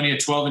raising money at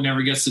 12, it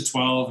never gets to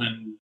 12,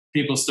 and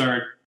people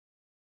start,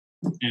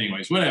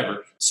 anyways,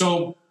 whatever.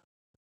 So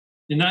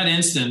in that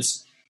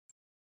instance,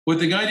 what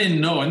the guy didn't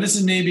know, and this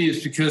is maybe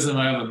it's because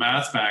I have a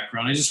math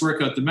background, I just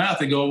work out the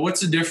math. I go,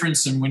 what's the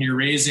difference in when you're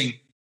raising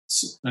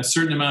a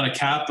certain amount of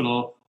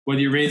capital,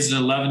 whether you raise it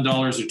at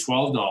 $11 or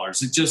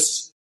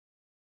 $12?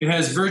 It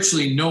has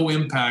virtually no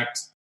impact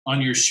on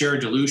your share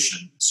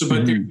dilution. So,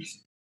 but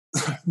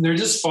they're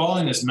just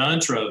following this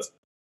mantra of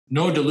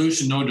no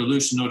dilution, no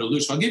dilution, no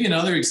dilution. I'll give you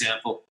another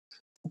example.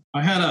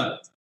 I had a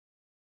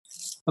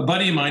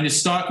buddy of mine, his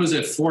stock was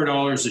at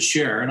 $4 a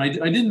share, and I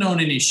didn't own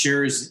any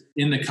shares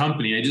in the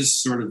company. I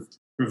just sort of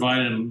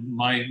provided him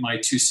my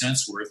 2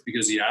 cents worth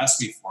because he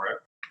asked me for it.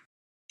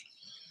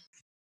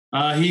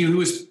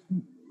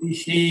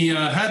 He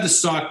had the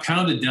stock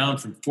pounded down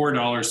from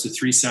 $4 to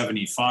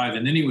 $3.75,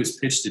 and then he was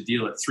pitched a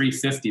deal at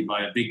 $3.50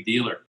 by a big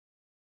dealer.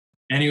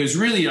 And he was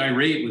really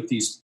irate with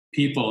these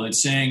people and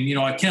saying,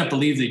 I can't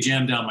believe they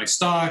jammed down my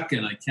stock,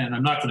 and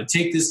I'm not going to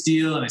take this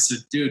deal. And I said,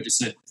 dude,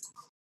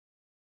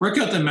 work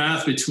out the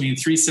math between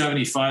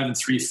 $3.75 and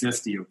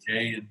 $3.50,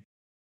 okay? And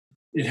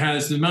it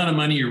has the amount of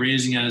money you're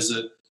raising has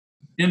an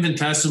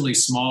infinitesimally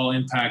small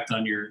impact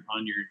on your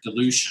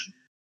dilution.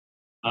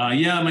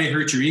 It might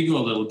hurt your ego a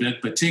little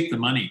bit, but take the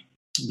money.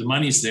 The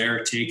money's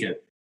there, take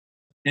it.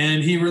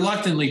 And he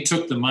reluctantly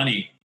took the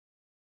money.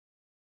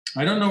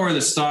 I don't know where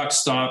the stock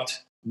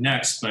stopped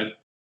next, but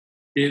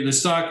the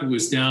stock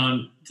was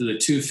down to the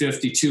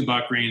 $2.50,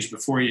 $2 range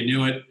before you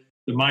knew it.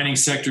 The mining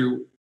sector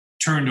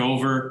turned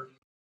over,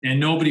 and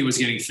nobody was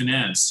getting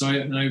financed. So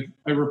I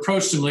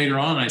approached him later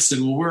on. I said,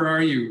 well, where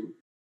are you?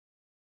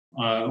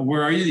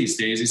 Where are you these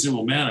days? He said,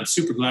 well, man, I'm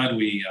super glad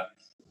we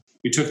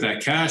took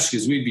that cash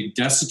because we'd be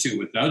destitute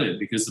without it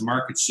because the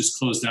market's just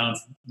closed down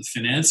the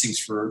financings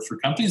for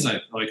companies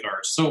like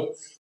ours. So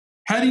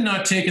had he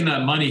not taken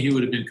that money, he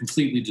would have been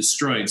completely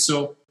destroyed.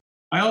 So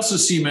I also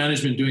see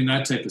management doing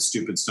that type of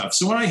stupid stuff.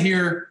 So when I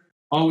hear,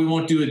 we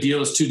won't do a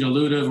deal, it's too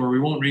dilutive, or we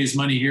won't raise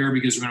money here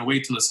because we're going to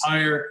wait till it's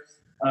higher,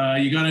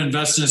 you got to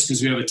invest in us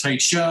because we have a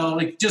tight shell,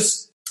 like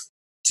just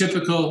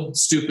typical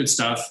stupid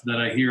stuff that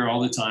I hear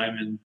all the time.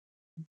 And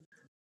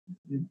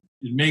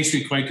it makes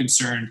me quite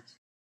concerned.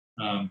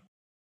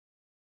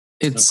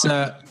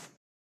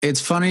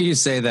 It's funny you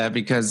say that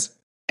because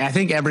I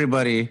think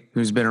everybody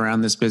who's been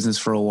around this business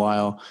for a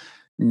while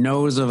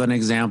knows of an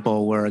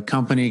example where a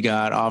company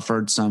got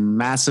offered some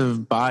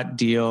massive bought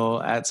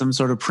deal at some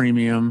sort of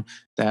premium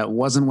that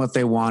wasn't what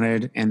they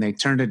wanted, and they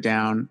turned it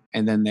down,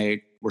 and then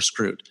they were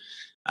screwed,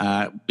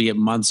 be it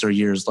months or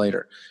years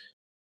later.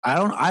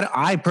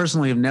 I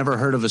personally have never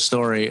heard of a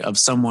story of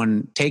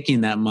someone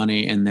taking that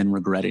money and then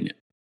regretting it.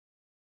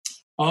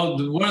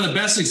 One of the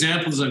best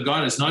examples I've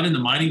got is not in the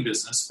mining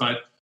business,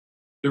 but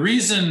the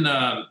reason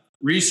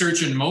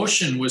Research in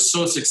Motion was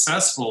so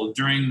successful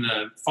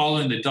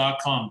following the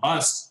dot-com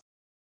bust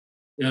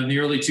in the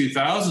early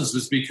 2000s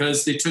was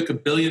because they took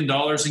 $1 billion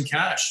in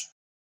cash.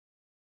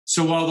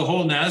 So while the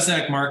whole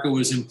NASDAQ market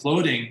was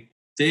imploding,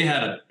 they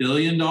had $1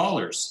 billion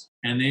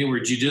and they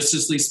were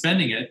judiciously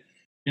spending it,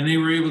 and they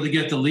were able to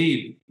get the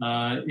lead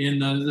in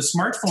the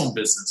smartphone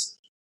business.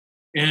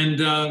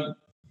 And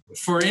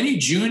for any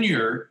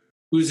junior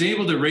who's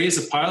able to raise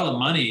a pile of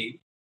money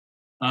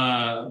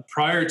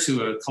prior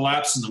to a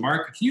collapse in the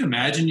market, can you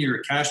imagine you're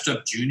a cashed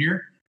up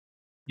junior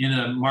in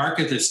a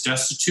market that's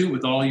destitute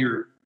with all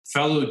your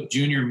fellow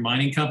junior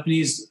mining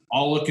companies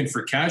all looking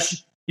for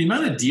cash? The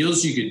amount of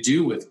deals you could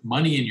do with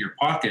money in your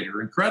pocket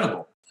are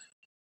incredible.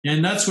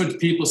 And that's what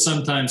people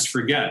sometimes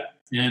forget.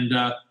 And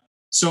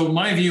so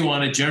my view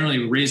on it,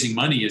 generally raising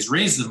money, is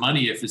raise the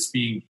money if it's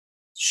being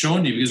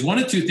shown to you, because one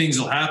of two things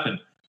will happen.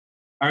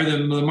 Either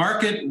the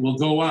market will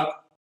go up,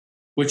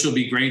 which will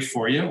be great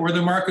for you, or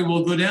the market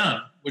will go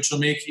down, which will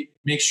make you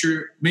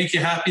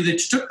happy that you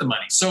took the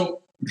money.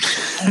 So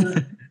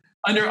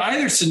under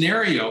either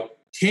scenario,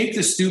 take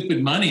the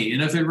stupid money.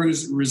 And if it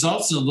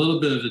results in a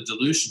little bit of a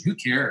dilution, who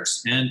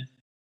cares? And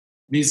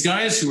these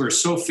guys who are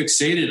so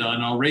fixated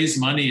on, I'll raise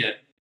money at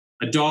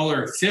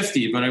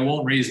 $1.50, but I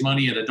won't raise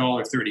money at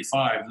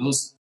 $1.35.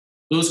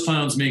 Those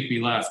clowns make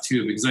me laugh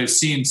too, because I've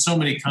seen so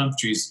many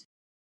companies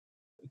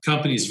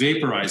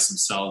vaporize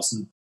themselves.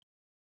 And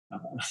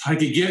I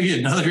could give you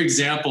another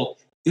example.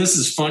 This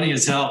is funny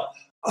as hell.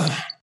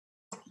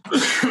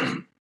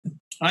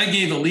 I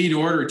gave a lead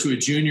order to a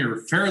junior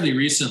fairly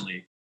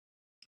recently.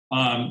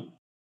 And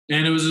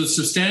it was a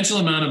substantial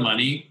amount of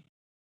money.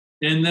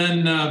 And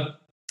then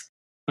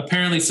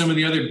apparently some of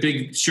the other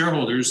big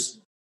shareholders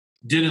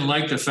didn't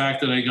like the fact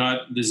that I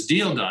got this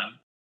deal done.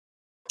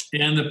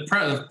 And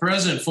the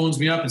president phones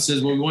me up and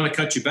says, well, we want to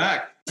cut you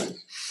back. I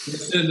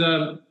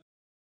said,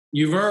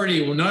 you've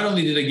already, well, not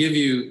only did I give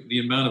you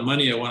the amount of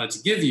money I wanted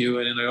to give you,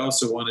 and I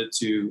also wanted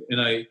to,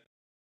 and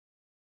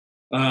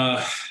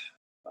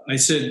I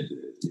said,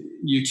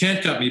 you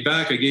can't cut me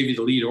back. I gave you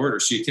the lead order,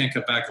 so you can't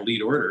cut back a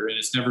lead order, and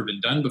it's never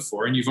been done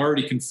before, and you've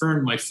already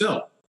confirmed my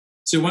fill.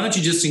 So why don't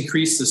you just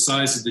increase the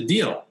size of the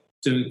deal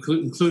to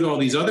include all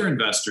these other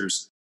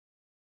investors?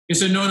 He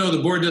said, no,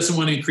 the board doesn't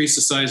want to increase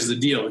the size of the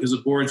deal because the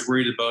board's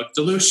worried about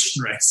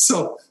dilution, right?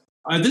 So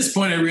at this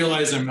point, I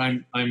realize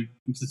I'm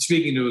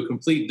speaking to a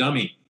complete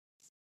dummy.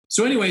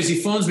 So anyways,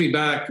 he phones me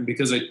back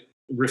because I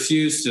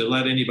refused to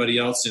let anybody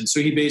else in. So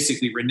he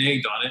basically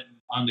reneged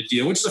on the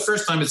deal, which is the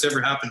first time it's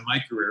ever happened in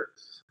my career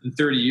in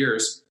 30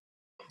 years.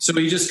 So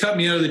he just cut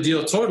me out of the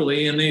deal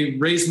totally, and they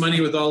raised money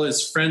with all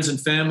his friends and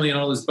family and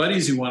all his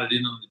buddies who wanted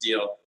in on the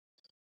deal.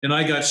 And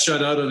I got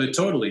shut out of it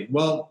totally.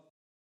 Well,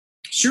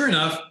 sure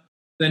enough,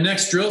 the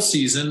next drill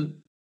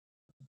season,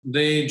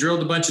 they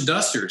drilled a bunch of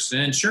dusters.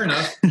 And sure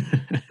enough,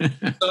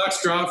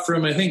 stocks dropped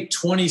from, I think,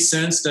 20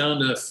 cents down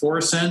to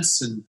 4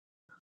 cents.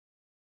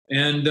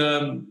 And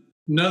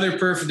another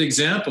perfect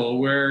example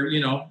where,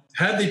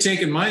 had they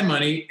taken my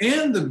money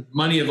and the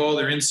money of all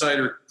their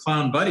insider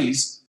clown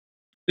buddies,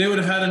 they would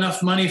have had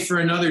enough money for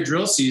another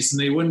drill season.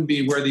 They wouldn't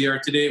be where they are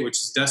today, which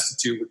is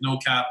destitute with no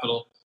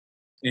capital.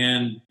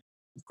 And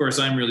of course,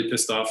 I'm really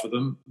pissed off with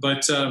them.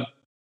 But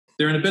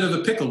they're in a bit of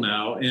a pickle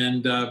now.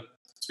 And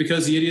it's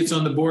because the idiots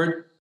on the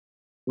board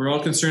were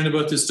all concerned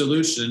about this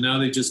dilution. And now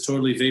they just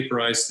totally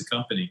vaporized the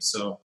company.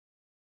 So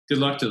good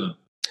luck to them.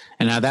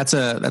 And now that's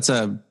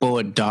a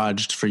bullet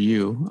dodged for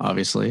you,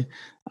 obviously.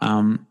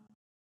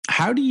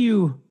 How do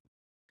you,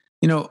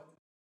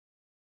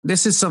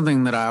 this is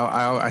something that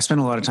I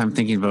spend a lot of time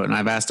thinking about, and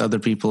I've asked other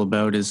people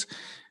about, is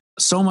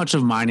so much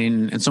of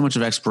mining and so much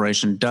of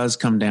exploration does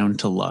come down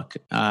to luck.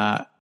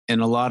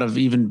 And a lot of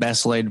even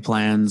best laid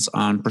plans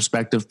on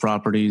prospective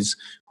properties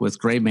with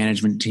great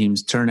management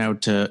teams turn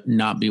out to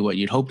not be what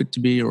you'd hope it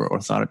to be or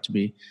thought it to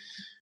be.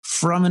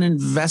 From an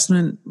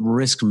investment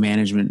risk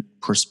management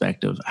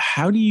perspective,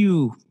 how do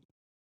you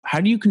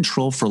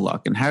control for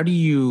luck, and how do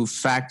you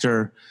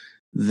factor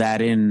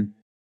that in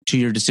to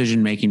your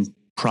decision-making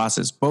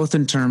process, both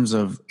in terms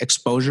of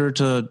exposure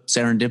to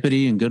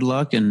serendipity and good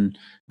luck and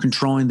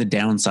controlling the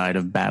downside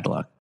of bad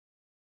luck?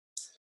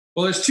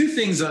 Well, there's two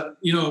things that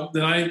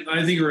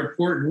I think are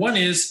important. One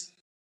is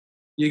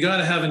you got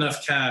to have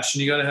enough cash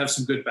and you got to have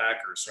some good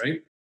backers,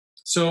 right?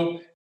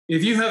 So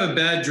if you have a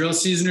bad drill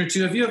season or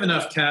two, if you have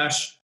enough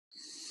cash,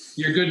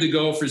 you're good to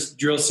go for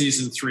drill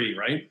season 3,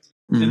 right?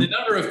 Mm-hmm. And the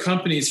number of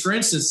companies, for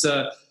instance,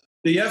 the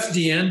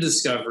FDN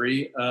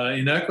discovery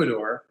in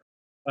Ecuador,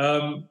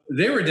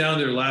 they were down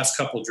their last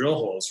couple drill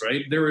holes,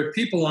 right? There were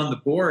people on the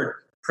board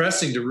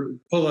pressing to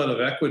pull out of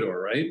Ecuador,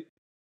 right?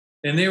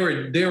 And they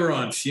were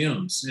on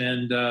fumes.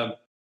 And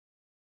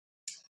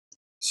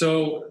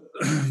so,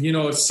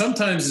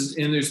 sometimes,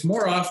 and there's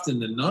more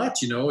often than not,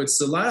 it's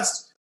the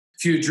last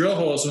few drill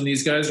holes when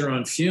these guys are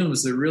on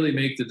fumes that really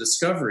make the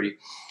discovery,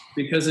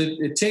 because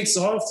it takes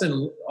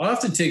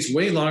often takes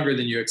way longer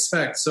than you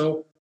expect.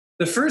 So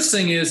the first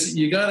thing is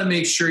you got to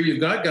make sure you've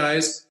got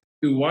guys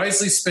who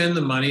wisely spend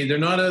the money. They're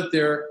not out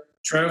there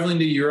traveling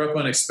to Europe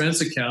on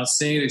expense accounts,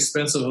 staying at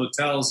expensive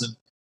hotels and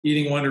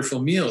eating wonderful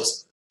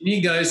meals. You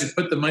need guys who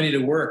put the money to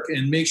work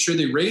and make sure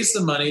they raise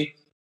the money,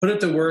 put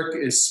it to work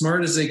as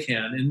smart as they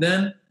can. And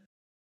then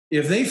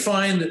if they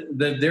find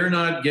that they're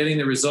not getting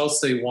the results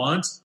they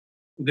want,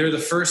 they're the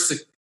first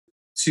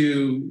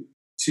to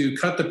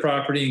cut the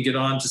property and get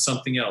on to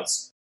something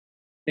else.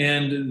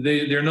 And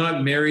they're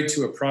not married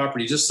to a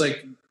property. Just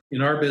like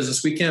in our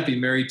business, we can't be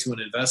married to an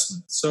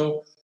investment.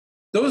 So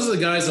those are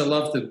the guys I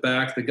love to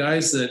back, the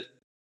guys that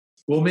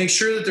will make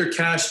sure that they're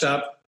cashed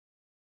up.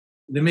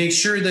 They make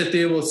sure that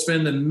they will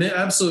spend the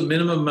absolute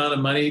minimum amount of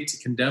money to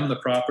condemn the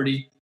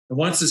property. And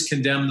once it's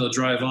condemned, they'll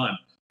drive on.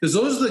 Because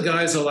those are the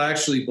guys I'll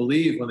actually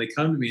believe when they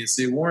come to me and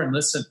say, Warren,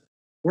 listen,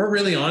 we're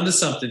really onto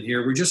something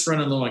here. We're just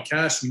running low on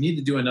cash. We need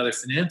to do another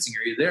financing.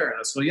 Are you there? And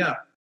I said, well, yeah,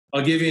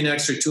 I'll give you an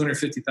extra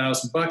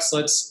 $250,000.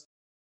 Let's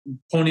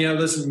pony out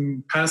this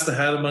and pass the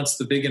hat amongst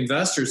the big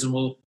investors, and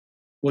we'll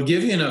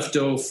give you enough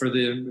dough for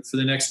the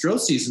next drill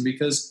season,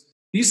 because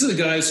these are the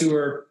guys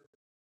who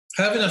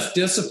have enough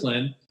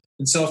discipline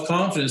and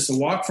self-confidence to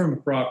walk from a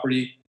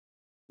property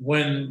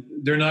when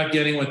they're not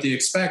getting what they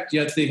expect,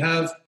 yet they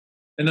have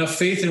enough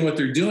faith in what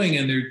they're doing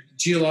and their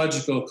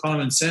geological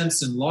common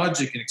sense and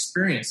logic and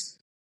experience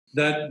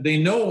that they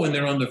know when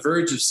they're on the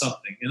verge of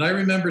something. And I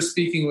remember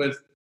speaking with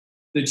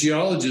the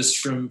geologist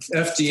from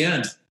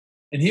FDN,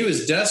 and he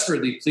was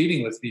desperately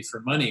pleading with me for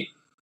money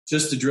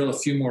just to drill a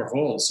few more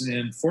holes.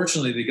 And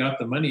fortunately, they got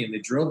the money and they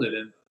drilled it.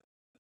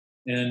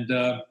 And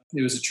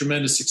it was a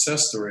tremendous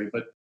success story.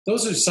 But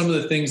those are some of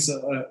the things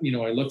I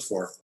look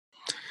for.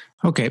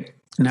 Okay.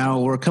 Now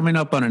we're coming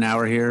up on an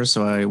hour here,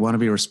 so I want to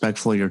be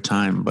respectful of your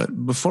time.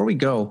 But before we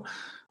go,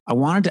 I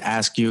wanted to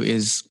ask you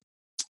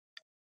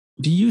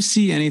do you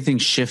see anything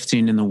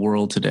shifting in the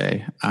world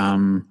today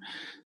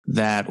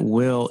that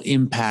will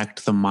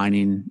impact the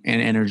mining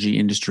and energy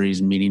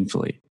industries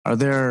meaningfully? Are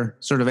there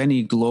sort of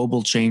any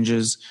global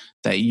changes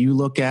that you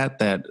look at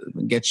that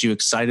gets you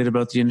excited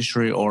about the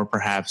industry, or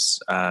perhaps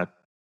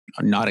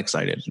not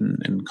excited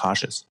and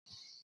cautious?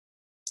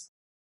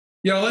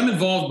 Yeah, well, I'm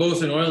involved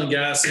both in oil and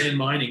gas and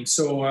mining.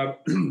 So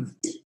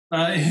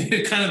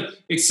it kind of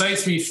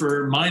excites me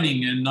for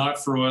mining and not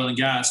for oil and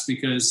gas,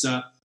 because,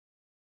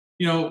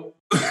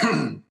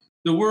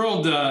 the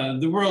world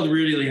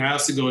really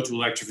has to go to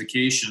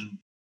electrification.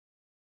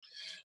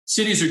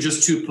 Cities are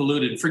just too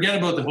polluted. Forget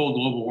about the whole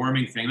global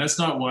warming thing. That's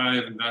not why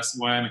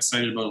I'm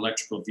excited about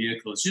electrical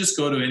vehicles. You just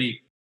go to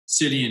any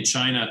city in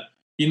China,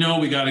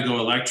 we got to go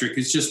electric.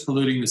 It's just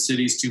polluting the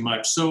cities too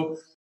much. So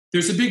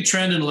there's a big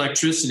trend in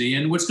electricity.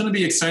 And what's going to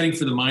be exciting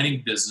for the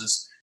mining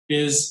business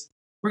is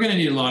we're going to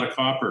need a lot of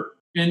copper.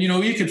 And,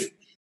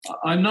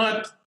 I'm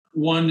not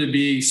one to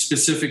be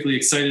specifically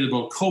excited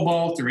about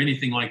cobalt or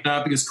anything like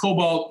that, because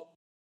cobalt,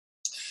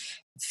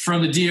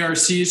 from the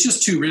DRC, it's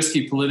just too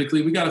risky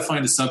politically. We got to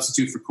find a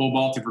substitute for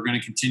cobalt if we're going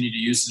to continue to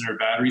use it in our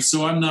batteries.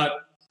 So I'm not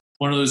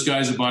one of those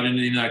guys who bought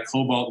into that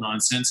cobalt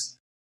nonsense.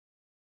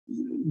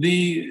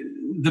 The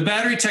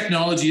battery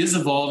technology is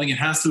evolving. It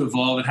has to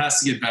evolve. It has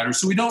to get better.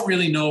 So we don't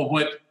really know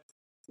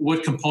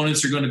what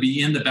components are going to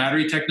be in the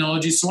battery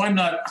technology. So I'm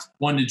not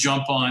one to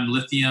jump on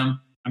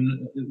lithium.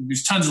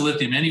 There's tons of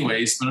lithium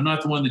anyways, but I'm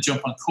not the one to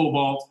jump on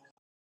cobalt.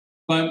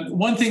 But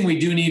one thing we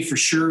do need for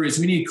sure is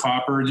we need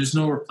copper. There's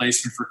no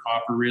replacement for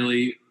copper,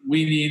 really.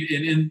 We need,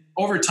 and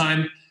over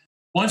time,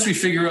 once we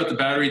figure out the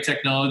battery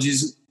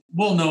technologies,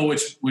 we'll know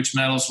which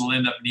metals we'll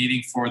end up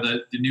needing for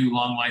the new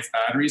long life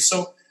batteries.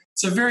 So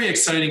it's a very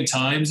exciting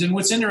times. And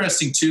what's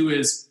interesting too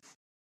is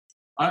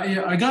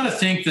I got to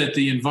think that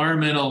the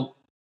environmentalists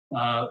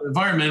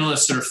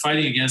that are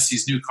fighting against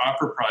these new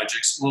copper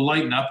projects will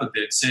lighten up a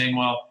bit, saying,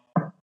 well,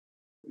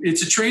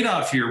 it's a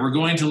trade-off here. We're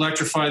going to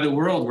electrify the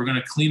world. We're going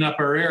to clean up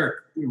our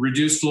air,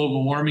 reduce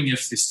global warming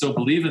if they still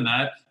believe in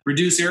that,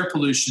 reduce air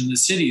pollution in the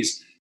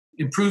cities,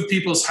 improve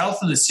people's health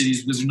in the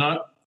cities because they're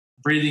not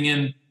breathing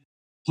in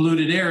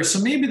polluted air. So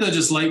maybe they'll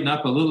just lighten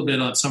up a little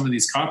bit on some of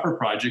these copper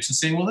projects and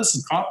saying, well,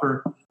 listen,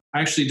 copper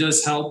actually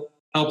does help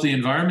the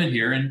environment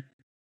here. And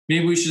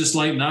maybe we should just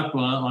lighten up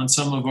on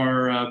some of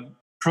our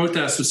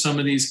protests with some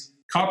of these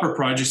copper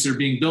projects that are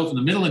being built in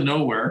the middle of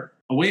nowhere,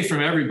 away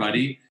from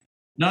everybody,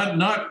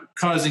 not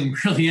causing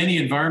really any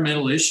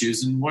environmental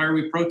issues. And why are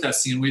we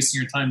protesting and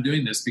wasting our time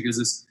doing this?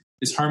 Because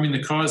it's harming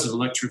the cause of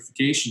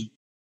electrification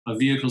of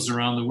vehicles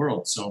around the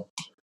world. So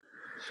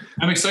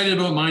I'm excited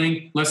about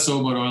mining, less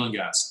so about oil and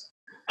gas.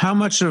 How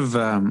much of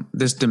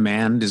this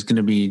demand is going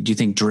to be, do you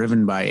think,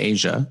 driven by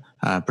Asia,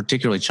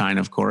 particularly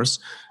China, of course?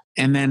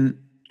 And then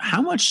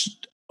how much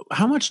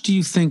do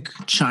you think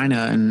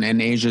China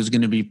and Asia is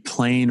going to be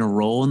playing a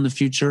role in the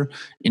future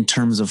in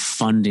terms of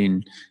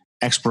funding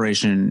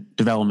exploration,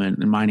 development,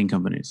 and mining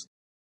companies?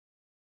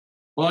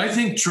 Well, I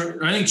think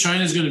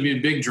China is going to be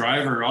a big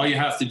driver. All you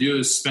have to do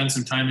is spend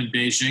some time in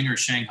Beijing or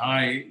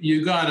Shanghai.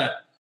 You gotta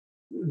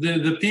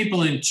the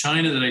people in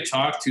China that I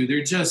talk to,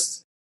 they're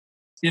just,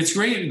 it's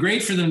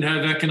great for them to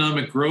have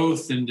economic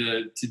growth and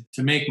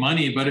to make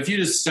money. But if you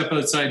just step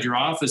outside your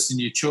office and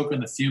you choke on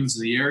the fumes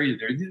of the area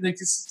there,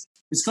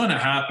 it's going to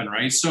happen,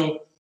 right?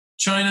 So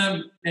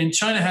China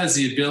has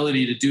the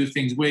ability to do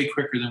things way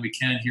quicker than we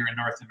can here in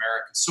North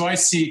America. So I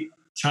see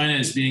China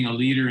as being a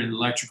leader in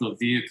electrical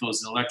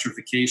vehicles and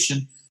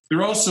electrification.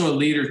 They're also a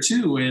leader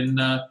too in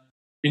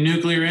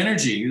nuclear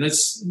energy.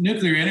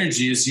 Nuclear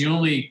energy is the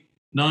only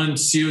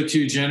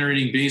non-CO2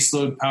 generating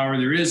baseload power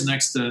there is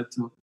next to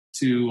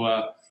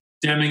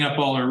damming up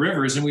all our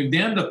rivers, and we've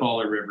dammed up all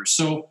our rivers.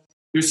 So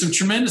there's some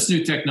tremendous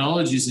new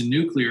technologies in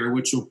nuclear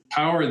which will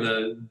power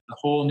the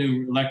whole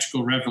new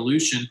electrical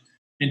revolution.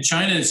 And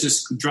China is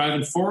just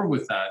driving forward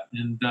with that.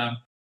 And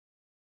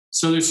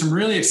so there's some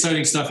really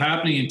exciting stuff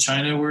happening in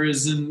China,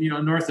 whereas in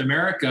North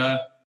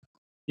America,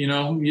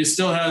 you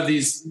still have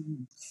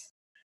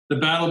the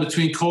battle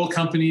between coal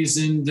companies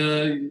and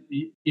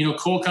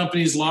coal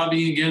companies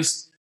lobbying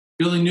against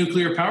building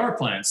nuclear power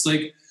plants.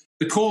 Like,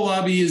 the coal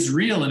lobby is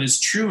real and is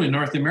true in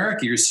North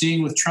America. You're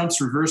seeing with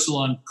Trump's reversal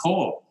on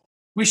coal.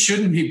 We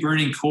shouldn't be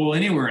burning coal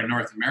anywhere in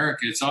North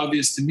America. It's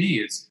obvious to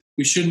me.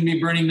 We shouldn't be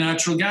burning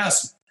natural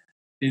gas.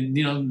 And,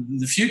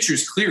 the future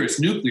is clear. It's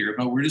nuclear,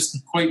 but we're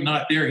just quite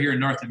not there here in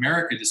North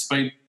America,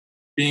 despite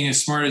being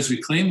as smart as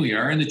we claim we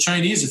are. And the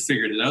Chinese have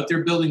figured it out.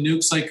 They're building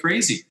nukes like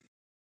crazy.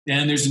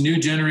 And there's a new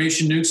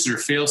generation nukes that are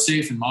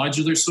fail-safe and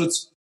modular. So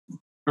it's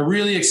a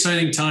really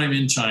exciting time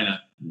in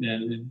China,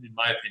 in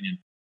my opinion.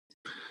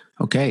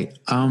 Okay.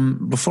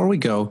 Before we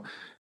go,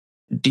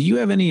 do you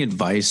have any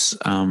advice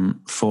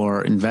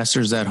for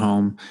investors at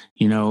home?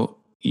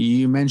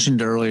 You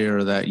mentioned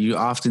earlier that you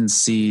often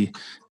see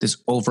this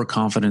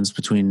overconfidence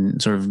between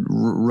sort of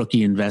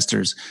rookie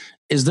investors.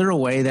 Is there a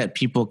way that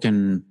people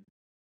can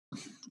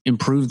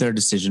improve their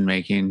decision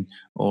making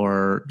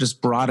or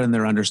just broaden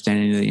their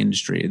understanding of the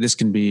industry? This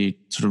can be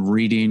sort of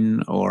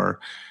reading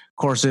or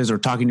courses or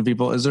talking to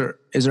people. Is there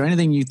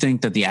anything you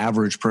think that the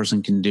average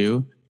person can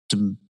do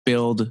to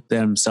build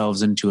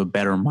themselves into a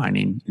better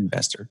mining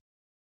investor?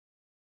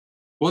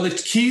 Well, the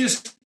key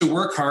is to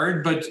work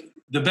hard, but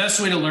the best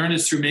way to learn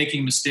is through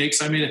making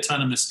mistakes. I made a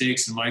ton of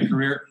mistakes in my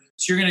career.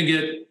 So you're going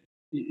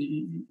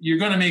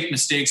to make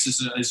mistakes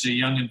as a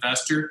young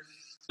investor.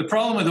 The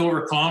problem with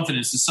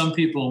overconfidence is some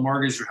people will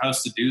mortgage their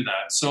house to do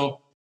that.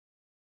 So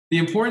the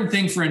important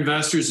thing for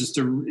investors is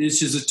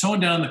to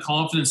tone down the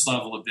confidence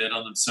level a bit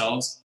on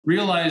themselves,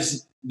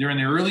 realize they're in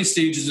the early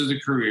stages of their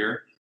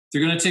career.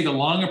 They're going to take a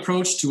long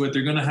approach to it.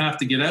 They're going to have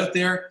to get out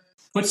there,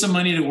 put some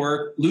money to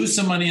work, lose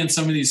some money on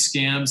some of these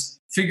scams,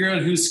 figure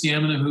out who's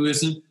scamming them, who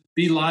isn't,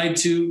 be lied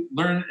to,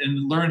 learn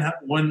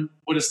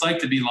what it's like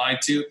to be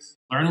lied to,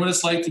 learn what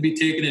it's like to be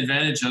taken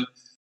advantage of.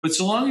 But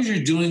so long as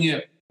you're doing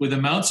it with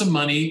amounts of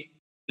money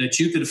that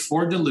you could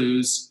afford to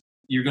lose,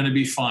 you're going to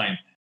be fine.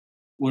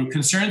 What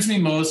concerns me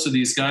most are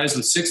these guys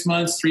with 6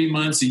 months, 3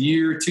 months, a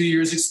year, 2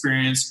 years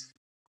experience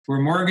who are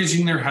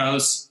mortgaging their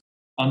house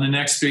on the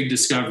next big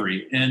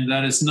discovery. And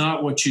that is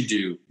not what you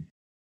do.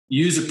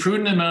 use a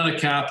prudent amount of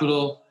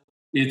capital.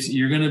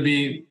 You're going to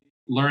be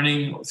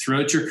learning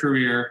throughout your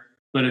career.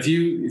 But if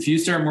you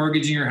start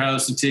mortgaging your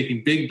house and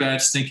taking big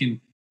bets,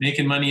 thinking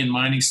making money in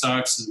mining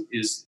stocks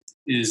is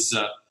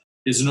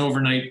an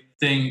overnight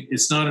thing,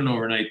 it's not an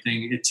overnight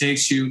thing. It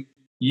takes you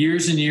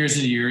years and years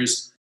and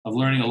years of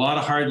learning a lot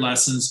of hard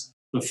lessons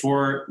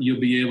before you'll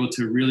be able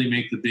to really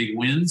make the big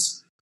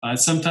wins.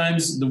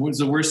 Sometimes the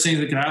worst thing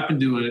that could happen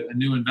to a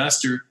new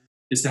investor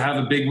is to have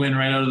a big win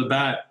right out of the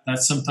bat.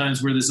 That's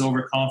sometimes where this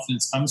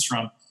overconfidence comes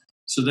from.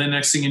 So then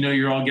next thing you know,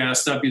 you're all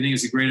gassed up. You think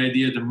it's a great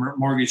idea to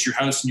mortgage your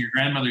house and your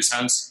grandmother's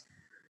house.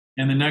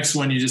 And the next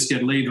one, you just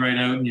get laid right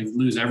out and you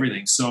lose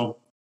everything. So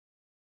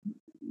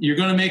you're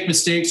going to make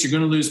mistakes. You're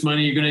going to lose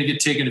money. You're going to get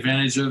taken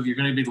advantage of. You're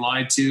going to be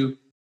lied to.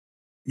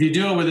 If you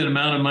do it with an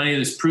amount of money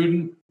that's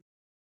prudent,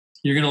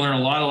 you're going to learn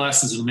a lot of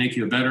lessons that will make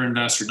you a better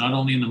investor, not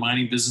only in the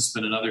mining business,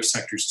 but in other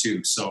sectors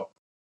too. So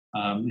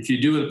if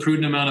you do it with a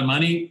prudent amount of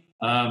money,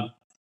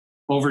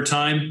 over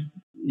time,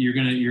 you're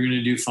going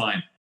to do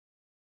fine.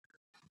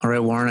 All right,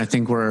 Warren, I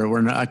think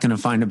we're not going to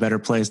find a better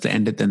place to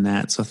end it than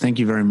that. So thank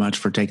you very much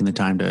for taking the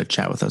time to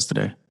chat with us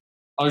today.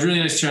 Oh, it was really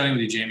nice chatting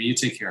with you, Jamie. You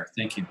take care.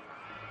 Thank you.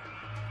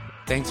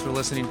 Thanks for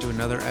listening to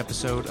another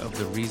episode of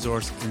the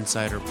Resource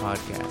Insider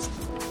Podcast.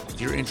 If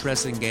you're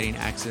interested in getting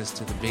access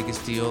to the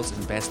biggest deals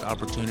and best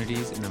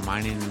opportunities in the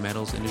mining and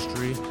metals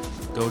industry,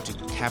 go to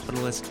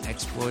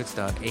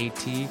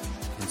capitalistexploits.at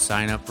and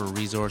sign up for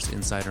Resource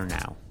Insider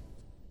now.